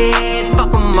trusted,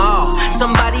 fuck them all.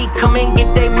 Somebody come and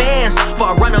get they mans before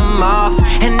I run them off.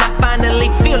 And I finally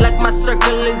feel like my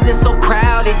circle isn't so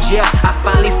crowded, yeah. I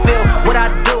finally feel what I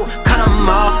do, cut them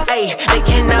off. Ay, they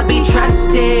cannot be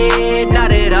trusted,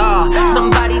 not at all.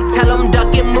 Somebody tell them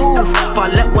duck and move before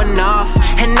I let one off.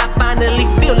 And I finally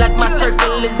feel like my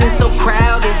circle isn't so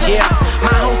crowded, yeah.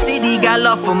 My whole city got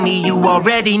love for me, you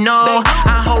already know.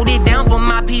 I hold it down for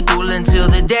my people until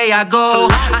the day I go.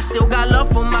 I still got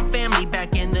love for my family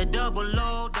back in the double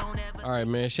O. All right,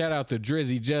 man. Shout out to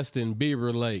Drizzy, Justin,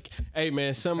 Beaver Lake. Hey,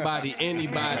 man, somebody,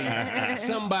 anybody,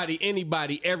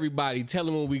 everybody, tell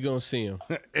them when we gonna see him.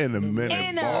 In a minute,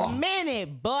 In a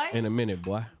minute, boy. In a minute,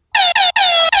 boy.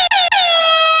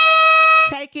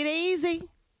 Take it easy.